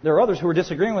there are others who are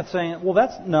disagreeing with saying, well,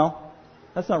 that's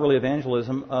not really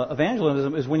evangelism.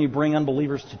 Evangelism is when you bring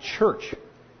unbelievers to church.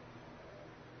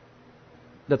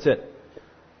 That's it.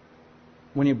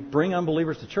 When you bring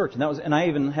unbelievers to church. And I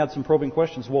even had some probing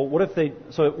questions. Well, what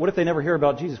if they never hear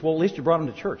about Jesus? Well, at least you brought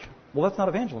them to church. Well, that's not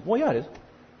evangelism. Well, yeah, it is.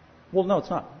 Well, no, it's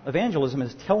not. Evangelism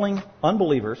is telling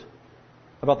unbelievers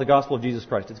about the gospel of Jesus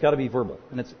Christ. It's got to be verbal,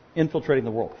 and it's infiltrating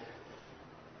the world.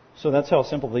 So that's how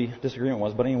simple the disagreement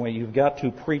was. But anyway, you've got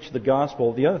to preach the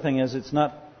gospel. The other thing is,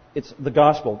 it's the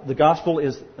gospel. The gospel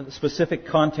is specific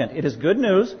content. It is good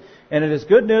news, and it is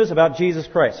good news about Jesus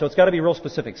Christ. So it's got to be real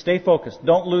specific. Stay focused.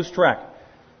 Don't lose track.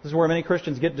 This is where many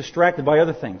Christians get distracted by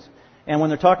other things. And when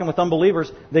they're talking with unbelievers,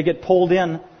 they get pulled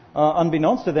in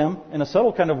unbeknownst to them in a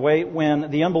subtle kind of way when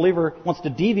the unbeliever wants to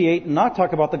deviate and not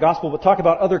talk about the gospel but talk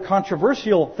about other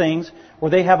controversial things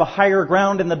where they have a higher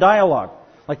ground in the dialogue.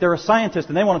 Like they're a scientist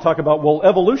and they want to talk about, well,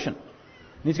 evolution.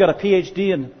 And he's got a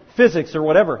PhD in physics or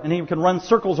whatever, and he can run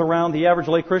circles around the average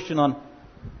lay Christian on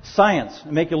science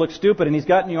and make you look stupid, and he's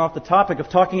gotten you off the topic of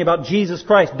talking about Jesus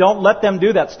Christ. Don't let them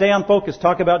do that. Stay on focus.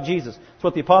 Talk about Jesus. It's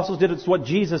what the apostles did. It's what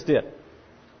Jesus did.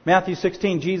 Matthew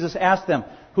 16, Jesus asked them,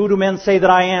 who do men say that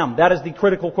I am? That is the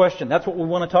critical question. That's what we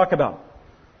want to talk about.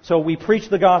 So we preach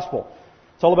the gospel.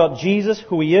 It's all about Jesus,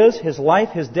 who He is, His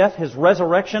life, His death, His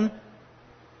resurrection.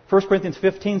 1 Corinthians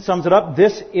 15 sums it up.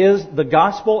 This is the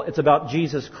gospel. It's about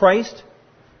Jesus Christ,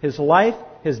 His life,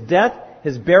 His death,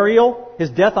 His burial, His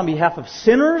death on behalf of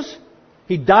sinners.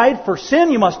 He died for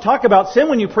sin. You must talk about sin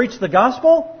when you preach the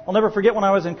gospel. I'll never forget when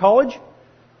I was in college.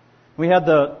 We had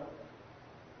the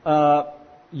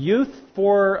Youth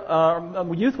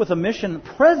with a Mission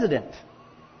president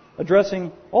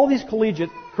addressing all these collegiate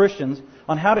Christians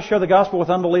on how to share the gospel with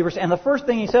unbelievers. And the first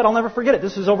thing he said, I'll never forget it.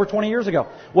 This is over 20 years ago.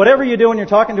 Whatever you do when you're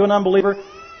talking to an unbeliever,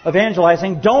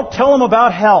 evangelizing, don't tell them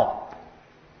about hell.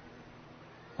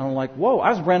 And I'm like, whoa,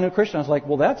 I was a brand new Christian. I was like,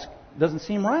 well, that doesn't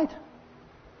seem right.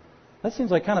 That seems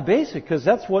like kind of basic because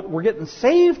that's what we're getting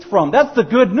saved from. That's the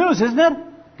good news, isn't it?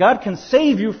 God can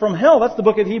save you from hell. That's the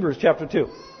book of Hebrews chapter 2.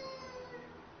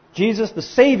 Jesus, the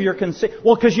Savior, can save...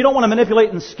 Well, because you don't want to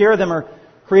manipulate and scare them or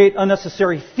create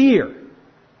unnecessary fear.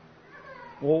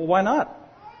 Well, why not?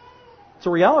 It's a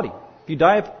reality. If you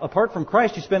die apart from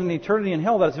Christ, you spend an eternity in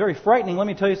hell. That is very frightening. Let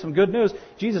me tell you some good news.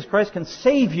 Jesus Christ can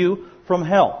save you from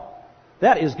hell.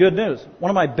 That is good news.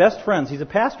 One of my best friends, he's a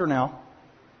pastor now,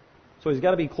 so he's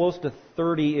got to be close to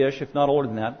 30-ish, if not older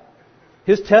than that.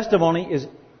 His testimony is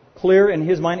clear in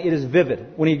his mind. It is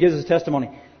vivid when he gives his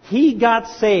testimony. He got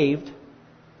saved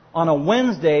on a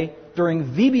Wednesday during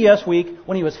VBS week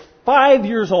when he was 5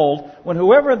 years old, when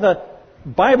whoever the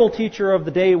Bible teacher of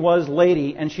the day was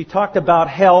lady, and she talked about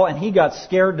hell, and he got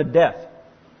scared to death.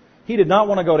 He did not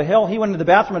want to go to hell. He went into the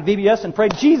bathroom at VBS and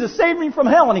prayed, "Jesus, save me from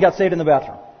hell," and he got saved in the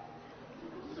bathroom.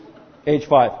 Age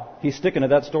 5. He's sticking to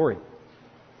that story.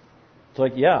 It's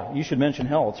like, yeah, you should mention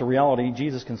hell. It's a reality.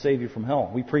 Jesus can save you from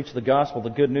hell. We preach the gospel, the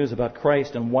good news about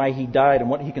Christ and why He died and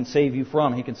what He can save you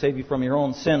from. He can save you from your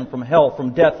own sin, from hell,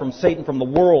 from death, from Satan, from the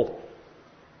world.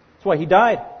 That's why He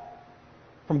died.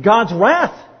 From God's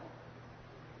wrath.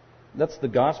 That's the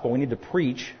gospel. We need to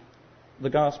preach the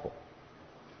gospel.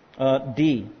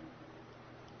 D.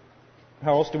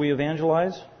 How else do we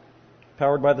evangelize?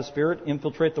 Powered by the Spirit,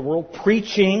 infiltrate the world,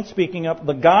 preaching, speaking up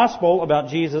the gospel about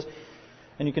Jesus.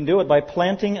 And you can do it by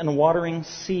planting and watering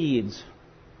seeds.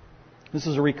 This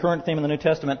is a recurrent theme in the New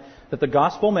Testament, that the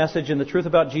gospel message and the truth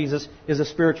about Jesus is a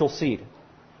spiritual seed.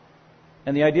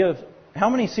 And the idea of how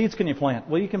many seeds can you plant?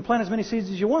 Well, you can plant as many seeds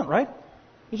as you want, right?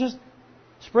 You just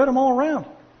spread them all around.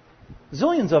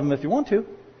 Zillions of them if you want to.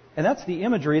 And that's the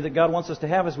imagery that God wants us to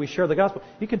have as we share the gospel.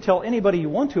 You can tell anybody you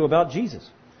want to about Jesus.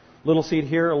 Little seed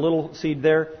here, a little seed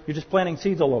there. You're just planting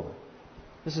seeds all over.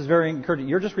 This is very encouraging.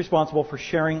 You're just responsible for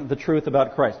sharing the truth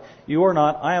about Christ. You are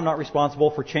not, I am not responsible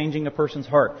for changing a person's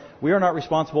heart. We are not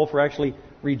responsible for actually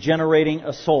regenerating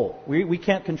a soul. We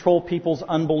can't control people's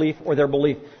unbelief or their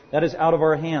belief. That is out of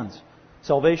our hands.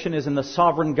 Salvation is in the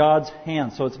sovereign God's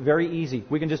hands, so it's very easy.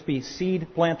 We can just be seed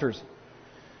planters.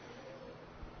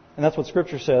 And that's what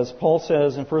Scripture says. Paul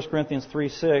says in 1 Corinthians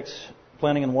 3:6,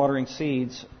 planting and watering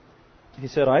seeds, he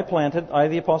said, I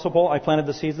the Apostle Paul, I planted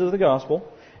the seeds of the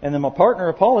gospel. And then my partner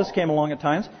Apollos came along at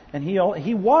times, and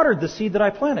he watered the seed that I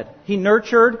planted. He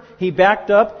nurtured, he backed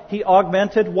up, he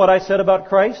augmented what I said about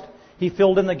Christ. He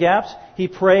filled in the gaps, he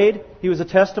prayed, he was a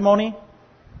testimony.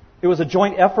 It was a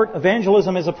joint effort.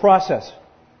 Evangelism is a process.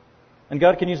 And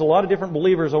God can use a lot of different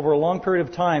believers over a long period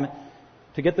of time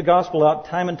to get the gospel out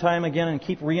time and time again and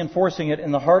keep reinforcing it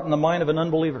in the heart and the mind of an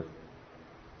unbeliever.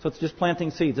 So it's just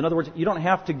planting seeds. In other words, you don't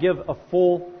have to give a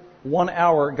full 1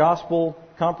 hour gospel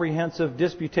comprehensive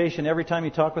disputation every time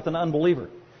you talk with an unbeliever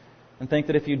and think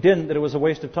that if you didn't, that it was a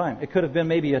waste of time. It could have been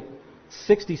maybe a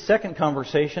 60-second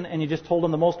conversation and you just told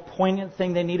them the most poignant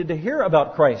thing they needed to hear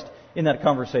about Christ in that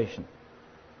conversation.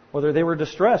 Whether they were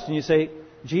distressed and you say,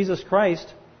 Jesus Christ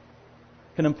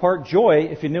can impart joy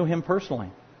if you knew Him personally.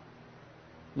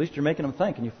 At least you're making them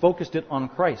think, and you focused it on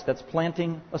Christ. That's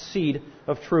planting a seed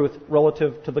of truth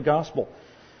relative to the gospel.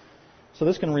 So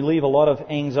this can relieve a lot of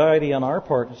anxiety on our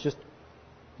part. It's just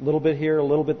a little bit here, a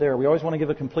little bit there. We always want to give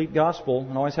a complete gospel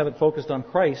and always have it focused on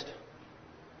Christ,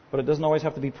 but it doesn't always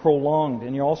have to be prolonged.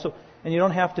 And you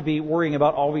don't have to be worrying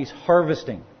about always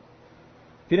harvesting.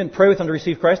 If you didn't pray with them to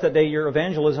receive Christ that day, your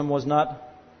evangelism was not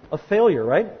a failure,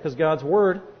 right? Because God's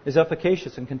Word is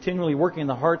efficacious and continually working in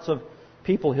the hearts of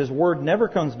people. His Word never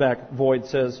comes back void,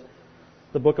 says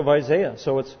the book of Isaiah.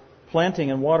 So it's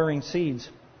planting and watering seeds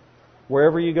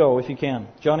wherever you go if you can.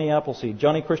 Johnny Appleseed,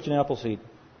 Johnny Christian Appleseed.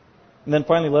 And then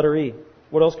finally, letter E.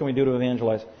 What else can we do to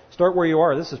evangelize? Start where you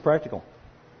are. This is practical.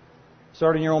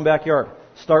 Start in your own backyard.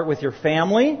 Start with your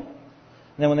family. And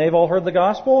then when they've all heard the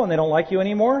gospel and they don't like you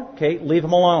anymore, okay, leave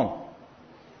them alone.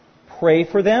 Pray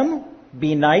for them.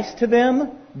 Be nice to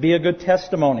them. Be a good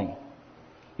testimony.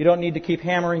 You don't need to keep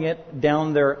hammering it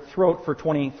down their throat for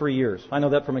 23 years. I know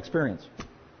that from experience.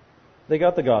 They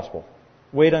got the gospel.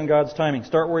 Wait on God's timing.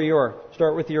 Start where you are.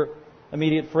 Start with your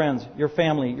immediate friends, your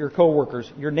family, your co-workers,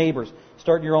 your neighbors.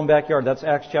 Start in your own backyard. That's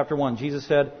Acts chapter 1. Jesus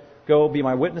said, go be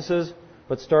my witnesses,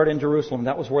 but start in Jerusalem.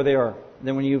 That was where they are.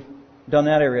 Then when you've done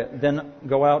that area, then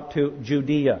go out to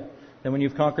Judea. Then when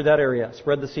you've conquered that area,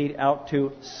 spread the seed out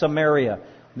to Samaria.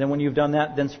 Then when you've done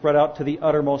that, then spread out to the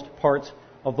uttermost parts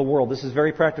of the world. This is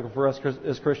very practical for us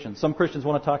as Christians. Some Christians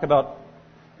want to talk about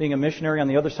being a missionary on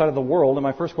the other side of the world. And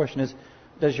my first question is,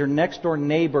 does your next door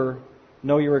neighbor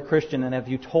know you're a Christian, and have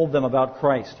you told them about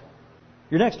Christ?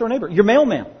 Your next door neighbor, your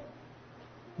mailman,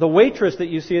 the waitress that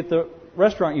you see at the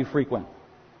restaurant you frequent.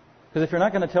 Because if you're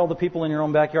not going to tell the people in your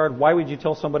own backyard, why would you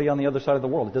tell somebody on the other side of the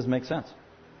world? It doesn't make sense.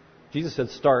 Jesus said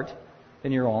start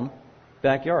in your own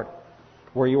backyard.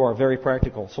 where you are. Very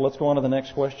practical. So let's go on to the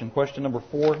next question. Question number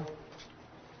 4.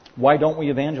 Why don't we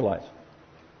evangelize?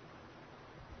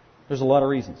 There's a lot of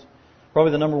reasons.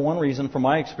 Probably the number one reason, from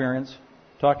my experience,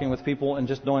 talking with people and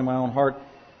just knowing my own heart,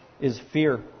 is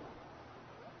fear.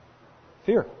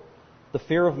 Fear. The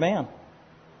fear of man.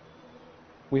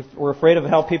 We're afraid of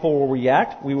how people will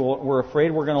react. We're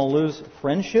afraid we're going to lose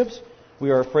friendships. We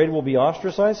are afraid we'll be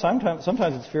ostracized. Sometimes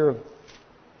it's fear of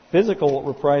physical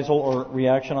reprisal or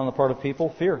reaction on the part of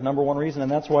people. Fear, number one reason. And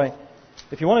that's why,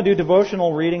 if you want to do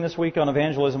devotional reading this week on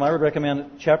evangelism, I would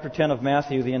recommend chapter 10 of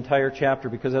Matthew, the entire chapter,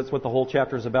 because that's what the whole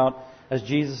chapter is about. As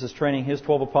Jesus is training His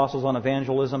 12 apostles on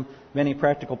evangelism, many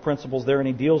practical principles there, and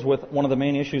He deals with one of the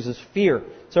main issues is fear.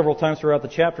 Several times throughout the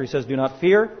chapter He says, do not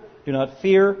fear, do not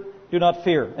fear, do not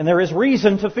fear. And there is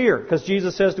reason to fear, because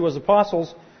Jesus says to His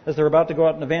apostles, as they're about to go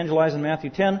out and evangelize in Matthew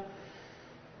 10,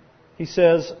 He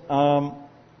says,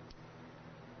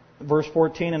 verse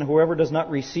 14, and whoever does not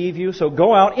receive you, so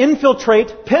go out,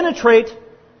 infiltrate, penetrate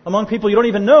among people you don't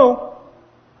even know,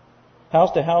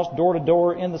 house to house, door to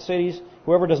door, in the cities.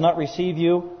 Whoever does not receive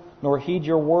you, nor heed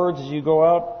your words as you go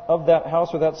out of that house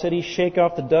or that city, shake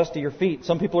off the dust of your feet.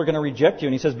 Some people are going to reject you.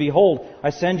 And He says, behold, I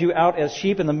send you out as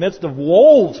sheep in the midst of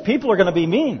wolves. People are going to be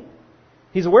mean.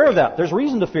 He's aware of that. There's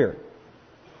reason to fear.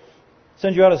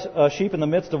 Send you out as sheep in the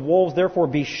midst of wolves. Therefore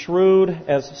be shrewd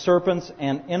as serpents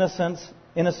and innocent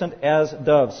as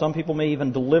doves. Some people may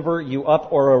even deliver you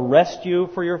up or arrest you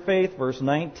for your faith. Verse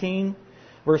 19.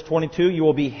 Verse 22, you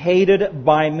will be hated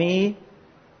by me.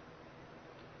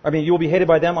 You will be hated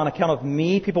by them on account of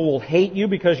me. People will hate you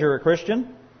because you're a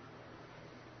Christian.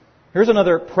 Here's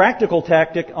another practical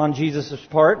tactic on Jesus'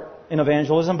 part in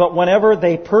evangelism. But whenever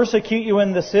they persecute you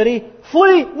in the city,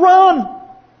 flee, run!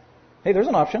 Hey, there's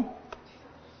an option.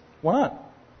 Why not?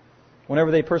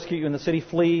 Whenever they persecute you in the city,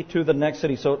 flee to the next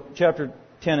city. So chapter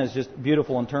 10 is just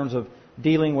beautiful in terms of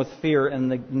dealing with fear.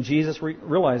 And Jesus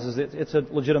realizes it's a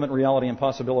legitimate reality and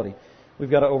possibility. We've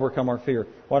got to overcome our fear.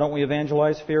 Why don't we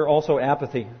evangelize? Fear, also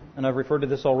apathy. And I've referred to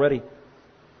this already.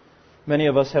 Many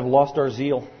of us have lost our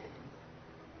zeal.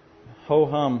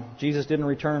 Ho-hum. Jesus didn't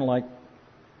return like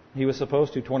He was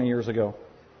supposed to 20 years ago.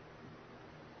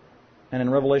 And in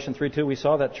Revelation 3:2, we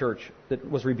saw that church that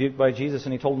was rebuked by Jesus,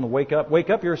 and He told them to wake up. Wake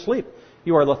up, you're asleep.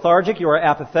 You are lethargic, you are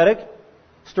apathetic.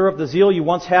 Stir up the zeal you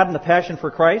once had and the passion for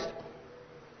Christ.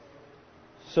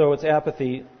 So it's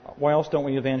apathy. Why else don't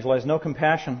we evangelize? No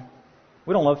compassion.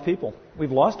 We don't love people.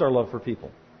 We've lost our love for people.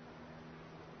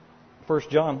 1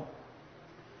 John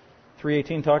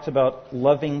 3:18 talks about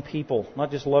loving people. Not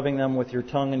just loving them with your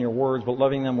tongue and your words, but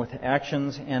loving them with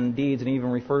actions and deeds, and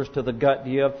even refers to the gut.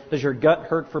 Does your gut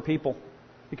hurt for people?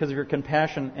 Because of your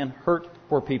compassion and hurt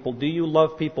for people. Do you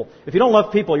love people? If you don't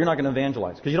love people, you're not going to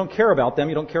evangelize. Because you don't care about them,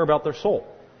 you don't care about their soul.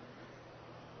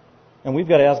 And we've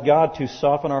got to ask God to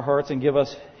soften our hearts and give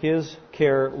us His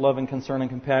care, love, and concern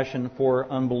and compassion for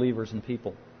unbelievers and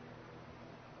people.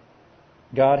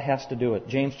 God has to do it.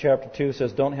 James chapter 2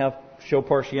 says, don't show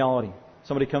partiality.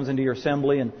 Somebody comes into your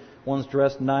assembly and one's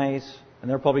dressed nice, and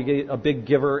they're probably a big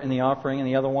giver in the offering, and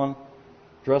the other one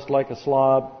dressed like a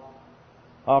slob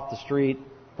off the street,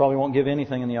 probably won't give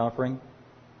anything in the offering.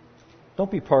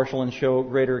 Don't be partial and show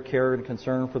greater care and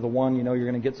concern for the one you know you're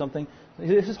going to get something.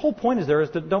 His whole point is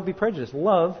to don't be prejudiced.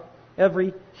 Love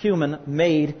every human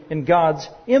made in God's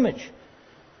image.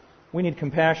 We need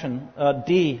compassion.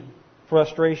 D,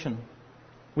 frustration.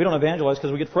 We don't evangelize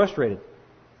because we get frustrated.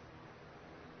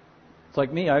 It's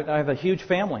like me. I have a huge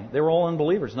family. They were all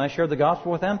unbelievers, and I shared the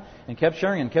gospel with them and kept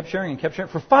sharing and kept sharing and kept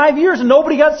sharing for 5 years, and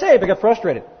nobody got saved. I got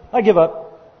frustrated. I give up.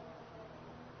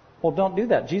 Well, don't do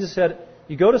that. Jesus said,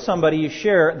 you go to somebody, you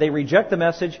share, they reject the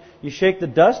message, you shake the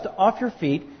dust off your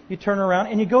feet, you turn around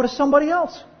and you go to somebody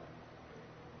else.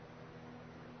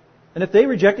 And if they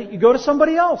reject it, you go to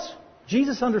somebody else.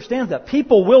 Jesus understands that.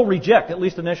 People will reject, at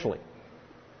least initially.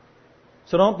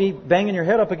 So don't be banging your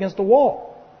head up against a wall.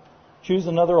 Choose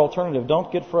another alternative.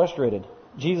 Don't get frustrated.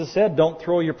 Jesus said, don't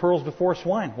throw your pearls before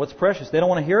swine. What's precious? They don't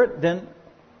want to hear it, then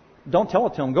don't tell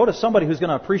it to them. Go to somebody who's going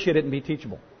to appreciate it and be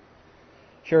teachable.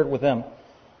 Share it with them.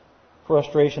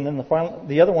 Frustration. Then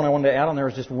the other one I wanted to add on there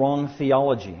is just wrong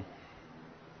theology.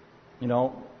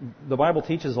 The Bible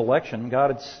teaches election.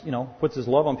 God, puts His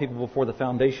love on people before the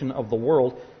foundation of the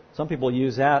world. Some people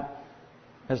use that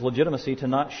as legitimacy to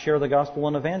not share the gospel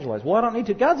and evangelize. Well, I don't need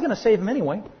to. God's going to save them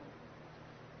anyway.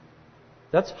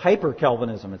 That's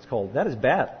hyper-Calvinism, it's called. That is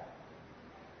bad.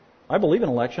 I believe in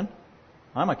election.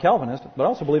 I'm a Calvinist, but I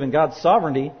also believe in God's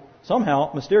sovereignty.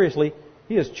 Somehow, mysteriously,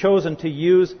 He has chosen to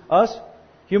use us,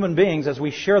 human beings, as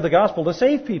we share the gospel to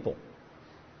save people.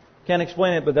 Can't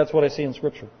explain it, but that's what I see in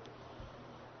Scripture.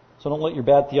 So don't let your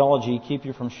bad theology keep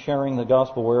you from sharing the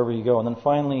gospel wherever you go. And then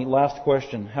finally, last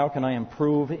question, how can I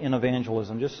improve in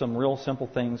evangelism? Just some real simple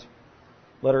things.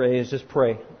 Letter A is just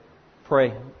pray.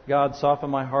 Pray. God,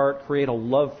 soften my heart, create a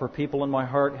love for people in my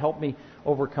heart, help me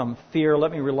overcome fear,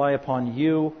 let me rely upon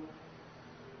you,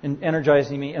 and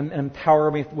energizing me and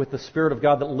empower me with the Spirit of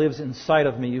God that lives inside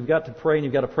of me. You've got to pray, and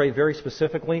you've got to pray very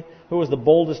specifically. Who was the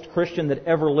boldest Christian that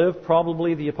ever lived?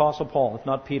 Probably the Apostle Paul, if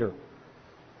not Peter.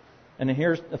 And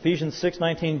here's Ephesians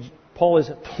 6:19. Paul is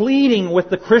pleading with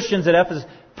the Christians at Ephesus,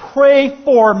 pray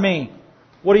for me.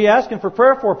 What are you asking for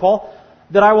prayer for, Paul?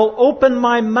 That I will open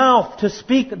my mouth to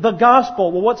speak the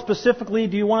gospel. Well, what specifically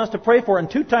do you want us to pray for? And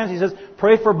 2 times he says,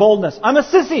 pray for boldness. I'm a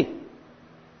sissy.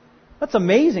 That's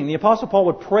amazing. The Apostle Paul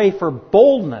would pray for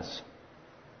boldness.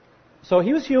 So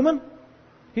he was human.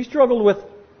 He struggled with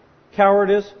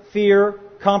cowardice, fear,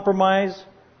 compromise.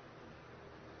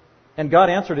 And God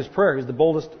answered his prayer. He's the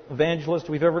boldest evangelist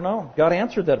we've ever known. God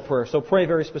answered that prayer. So pray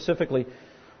very specifically.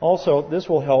 Also, this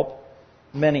will help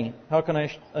many. How can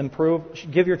I improve?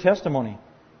 Give your testimony.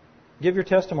 Give your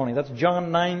testimony. That's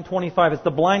John 9:25. It's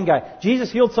the blind guy.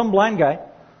 Jesus healed some blind guy.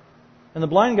 And the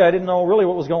blind guy didn't know really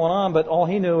what was going on, but all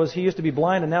he knew was he used to be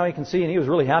blind and now he can see, and he was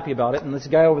really happy about it. And this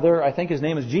guy over there, I think his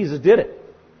name is Jesus, did it.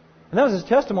 And that was his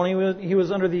testimony. He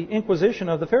was under the inquisition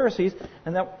of the Pharisees,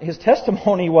 and that his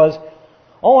testimony was,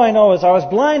 all I know is I was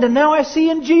blind and now I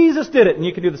see, and Jesus did it. And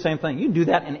you can do the same thing. You can do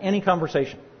that in any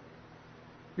conversation.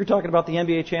 You're talking about the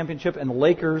NBA championship and the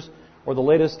Lakers, or the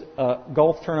latest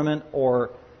golf tournament, or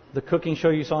the cooking show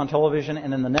you saw on television,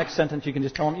 and in the next sentence you can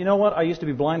just tell them, you know what, I used to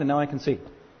be blind and now I can see.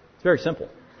 It's very simple.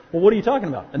 Well, what are you talking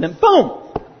about? And then boom!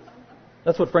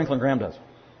 That's what Franklin Graham does.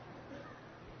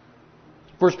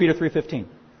 1 Peter 3:15.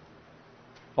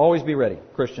 Always be ready,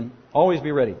 Christian. Always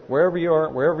be ready, wherever you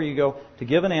are, wherever you go, to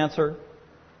give an answer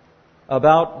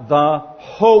about the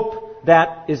hope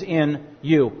that is in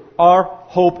you. Our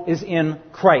hope is in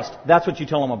Christ. That's what you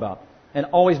tell them about. And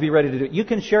always be ready to do it. You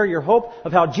can share your hope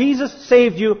of how Jesus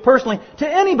saved you personally to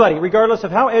anybody, regardless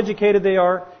of how educated they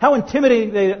are, how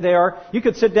intimidating they are. You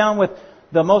could sit down with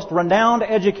the most renowned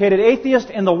educated atheist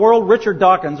in the world, Richard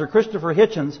Dawkins or Christopher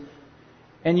Hitchens,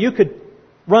 and you could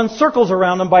run circles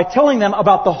around them by telling them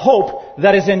about the hope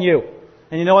that is in you.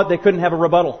 And you know what? They couldn't have a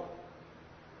rebuttal.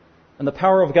 And the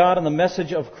power of God and the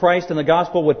message of Christ and the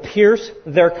gospel would pierce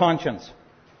their conscience,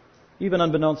 even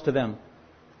unbeknownst to them,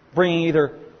 bringing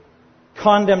either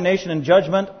condemnation and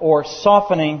judgment or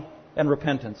softening and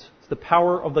repentance. It's the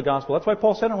power of the gospel. That's why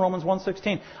Paul said in Romans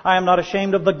 1:16, I am not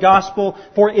ashamed of the gospel,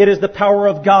 for it is the power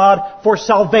of God for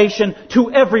salvation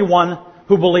to everyone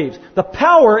who believes. The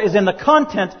power is in the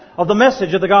content of the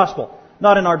message of the gospel,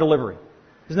 not in our delivery.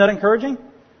 Isn't that encouraging?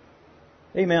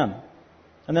 Amen.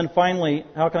 And then finally,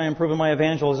 how can I improve in my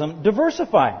evangelism?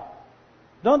 Diversify.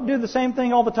 Don't do the same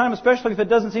thing all the time, especially if it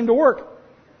doesn't seem to work.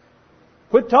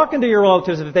 Quit talking to your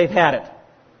relatives if they've had it.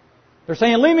 They're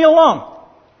saying, leave me alone.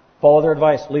 Follow their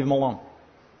advice. Leave them alone.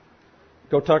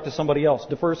 Go talk to somebody else.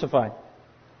 Diversify.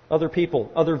 Other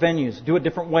people, other venues. Do it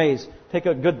different ways. Take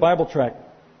a good Bible tract.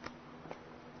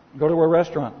 Go to a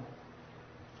restaurant.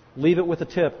 Leave it with a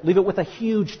tip. Leave it with a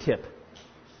huge tip.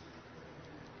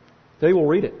 They will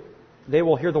read it. They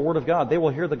will hear the Word of God. They will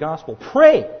hear the gospel.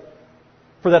 Pray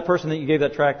for that person that you gave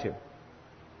that tract to.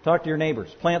 Talk to your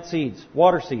neighbors. Plant seeds.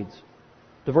 Water seeds.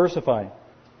 Diversify.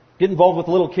 Get involved with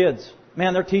little kids.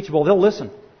 Man, they're teachable. They'll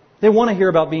listen. They want to hear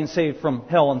about being saved from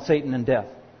hell and Satan and death.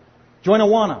 Join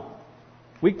Awana.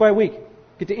 Week by week.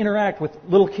 Get to interact with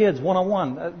little kids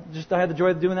one-on-one. I had the joy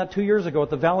of doing that 2 years ago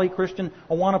at the Valley Christian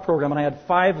Awana program. And I had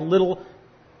 5 little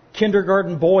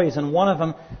kindergarten boys. And one of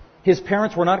them, his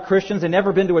parents were not Christians. They'd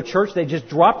never been to a church. They just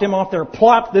dropped him off there.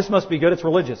 Plop. This must be good. It's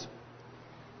religious.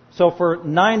 So for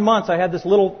 9 months, I had this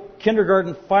little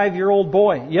kindergarten 5-year-old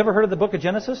boy. You ever heard of the book of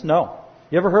Genesis? No.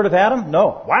 You ever heard of Adam?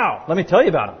 No. Wow. Let me tell you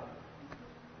about him.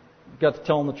 Got to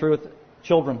tell them the truth.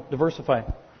 Children, diversify.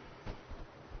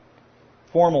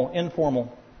 Formal,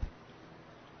 informal.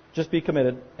 Just be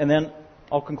committed. And then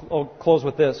I'll close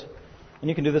with this. And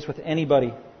you can do this with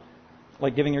anybody,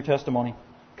 like giving your testimony.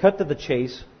 Cut to the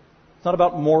chase. It's not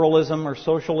about moralism or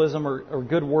socialism or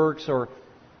good works or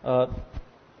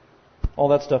all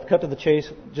that stuff. Cut to the chase.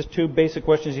 Just 2 basic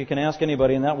questions you can ask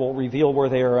anybody, and that will reveal where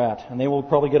they are at. And they will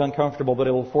probably get uncomfortable, but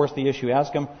it will force the issue.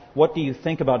 Ask them, what do you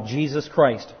think about Jesus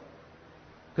Christ?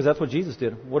 Because that's what Jesus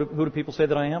did. Who do people say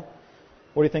that I am?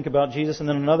 What do you think about Jesus? And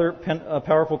then another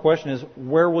powerful question is,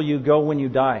 where will you go when you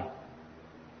die?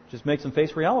 Just makes them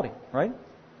face reality, right?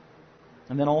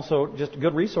 And then also just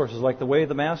good resources like The Way of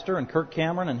the Master and Kirk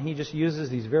Cameron, and he just uses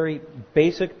these very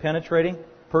basic, penetrating,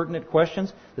 pertinent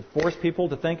questions that force people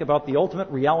to think about the ultimate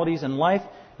realities in life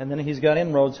And then he's got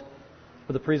inroads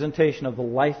for the presentation of the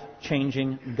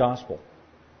life-changing gospel.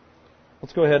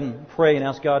 Let's go ahead and pray and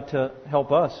ask God to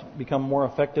help us become more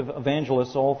effective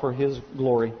evangelists, all for His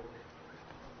glory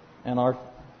and our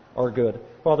good.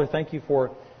 Father, thank you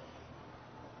for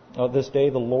this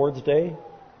day, the Lord's Day.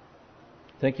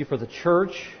 Thank you for the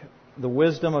church, the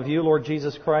wisdom of you, Lord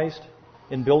Jesus Christ,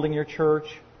 in building your church,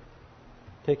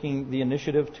 taking the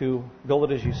initiative to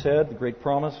build it as you said, the great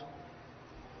promise.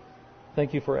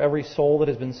 Thank you for every soul that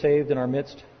has been saved in our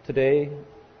midst today,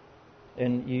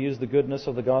 and you use the goodness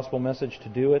of the gospel message to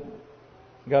do it.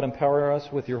 God, empower us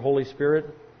with your Holy Spirit.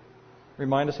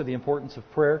 Remind us of the importance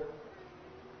of prayer.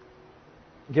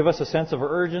 Give us a sense of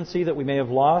urgency that we may have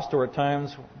lost or at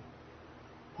times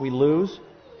we lose.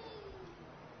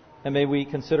 And may we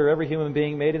consider every human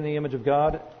being made in the image of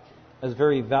God as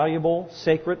very valuable,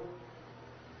 sacred,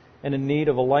 and in need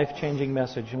of a life-changing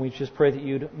message. And we just pray that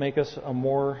you'd make us a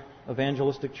more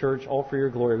evangelistic church, all for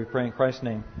your glory. We pray in Christ's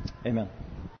name. Amen.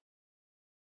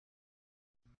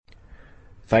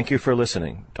 Thank you for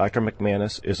listening. Dr.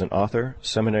 McManus is an author,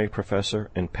 seminary professor,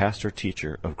 and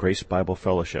pastor-teacher of Grace Bible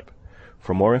Fellowship.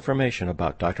 For more information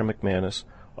about Dr. McManus,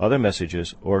 other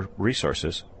messages, or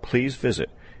resources, please visit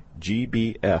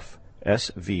gbfsv.org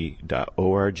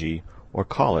or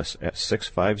call us at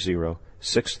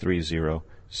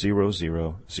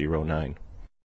 650-630-0009.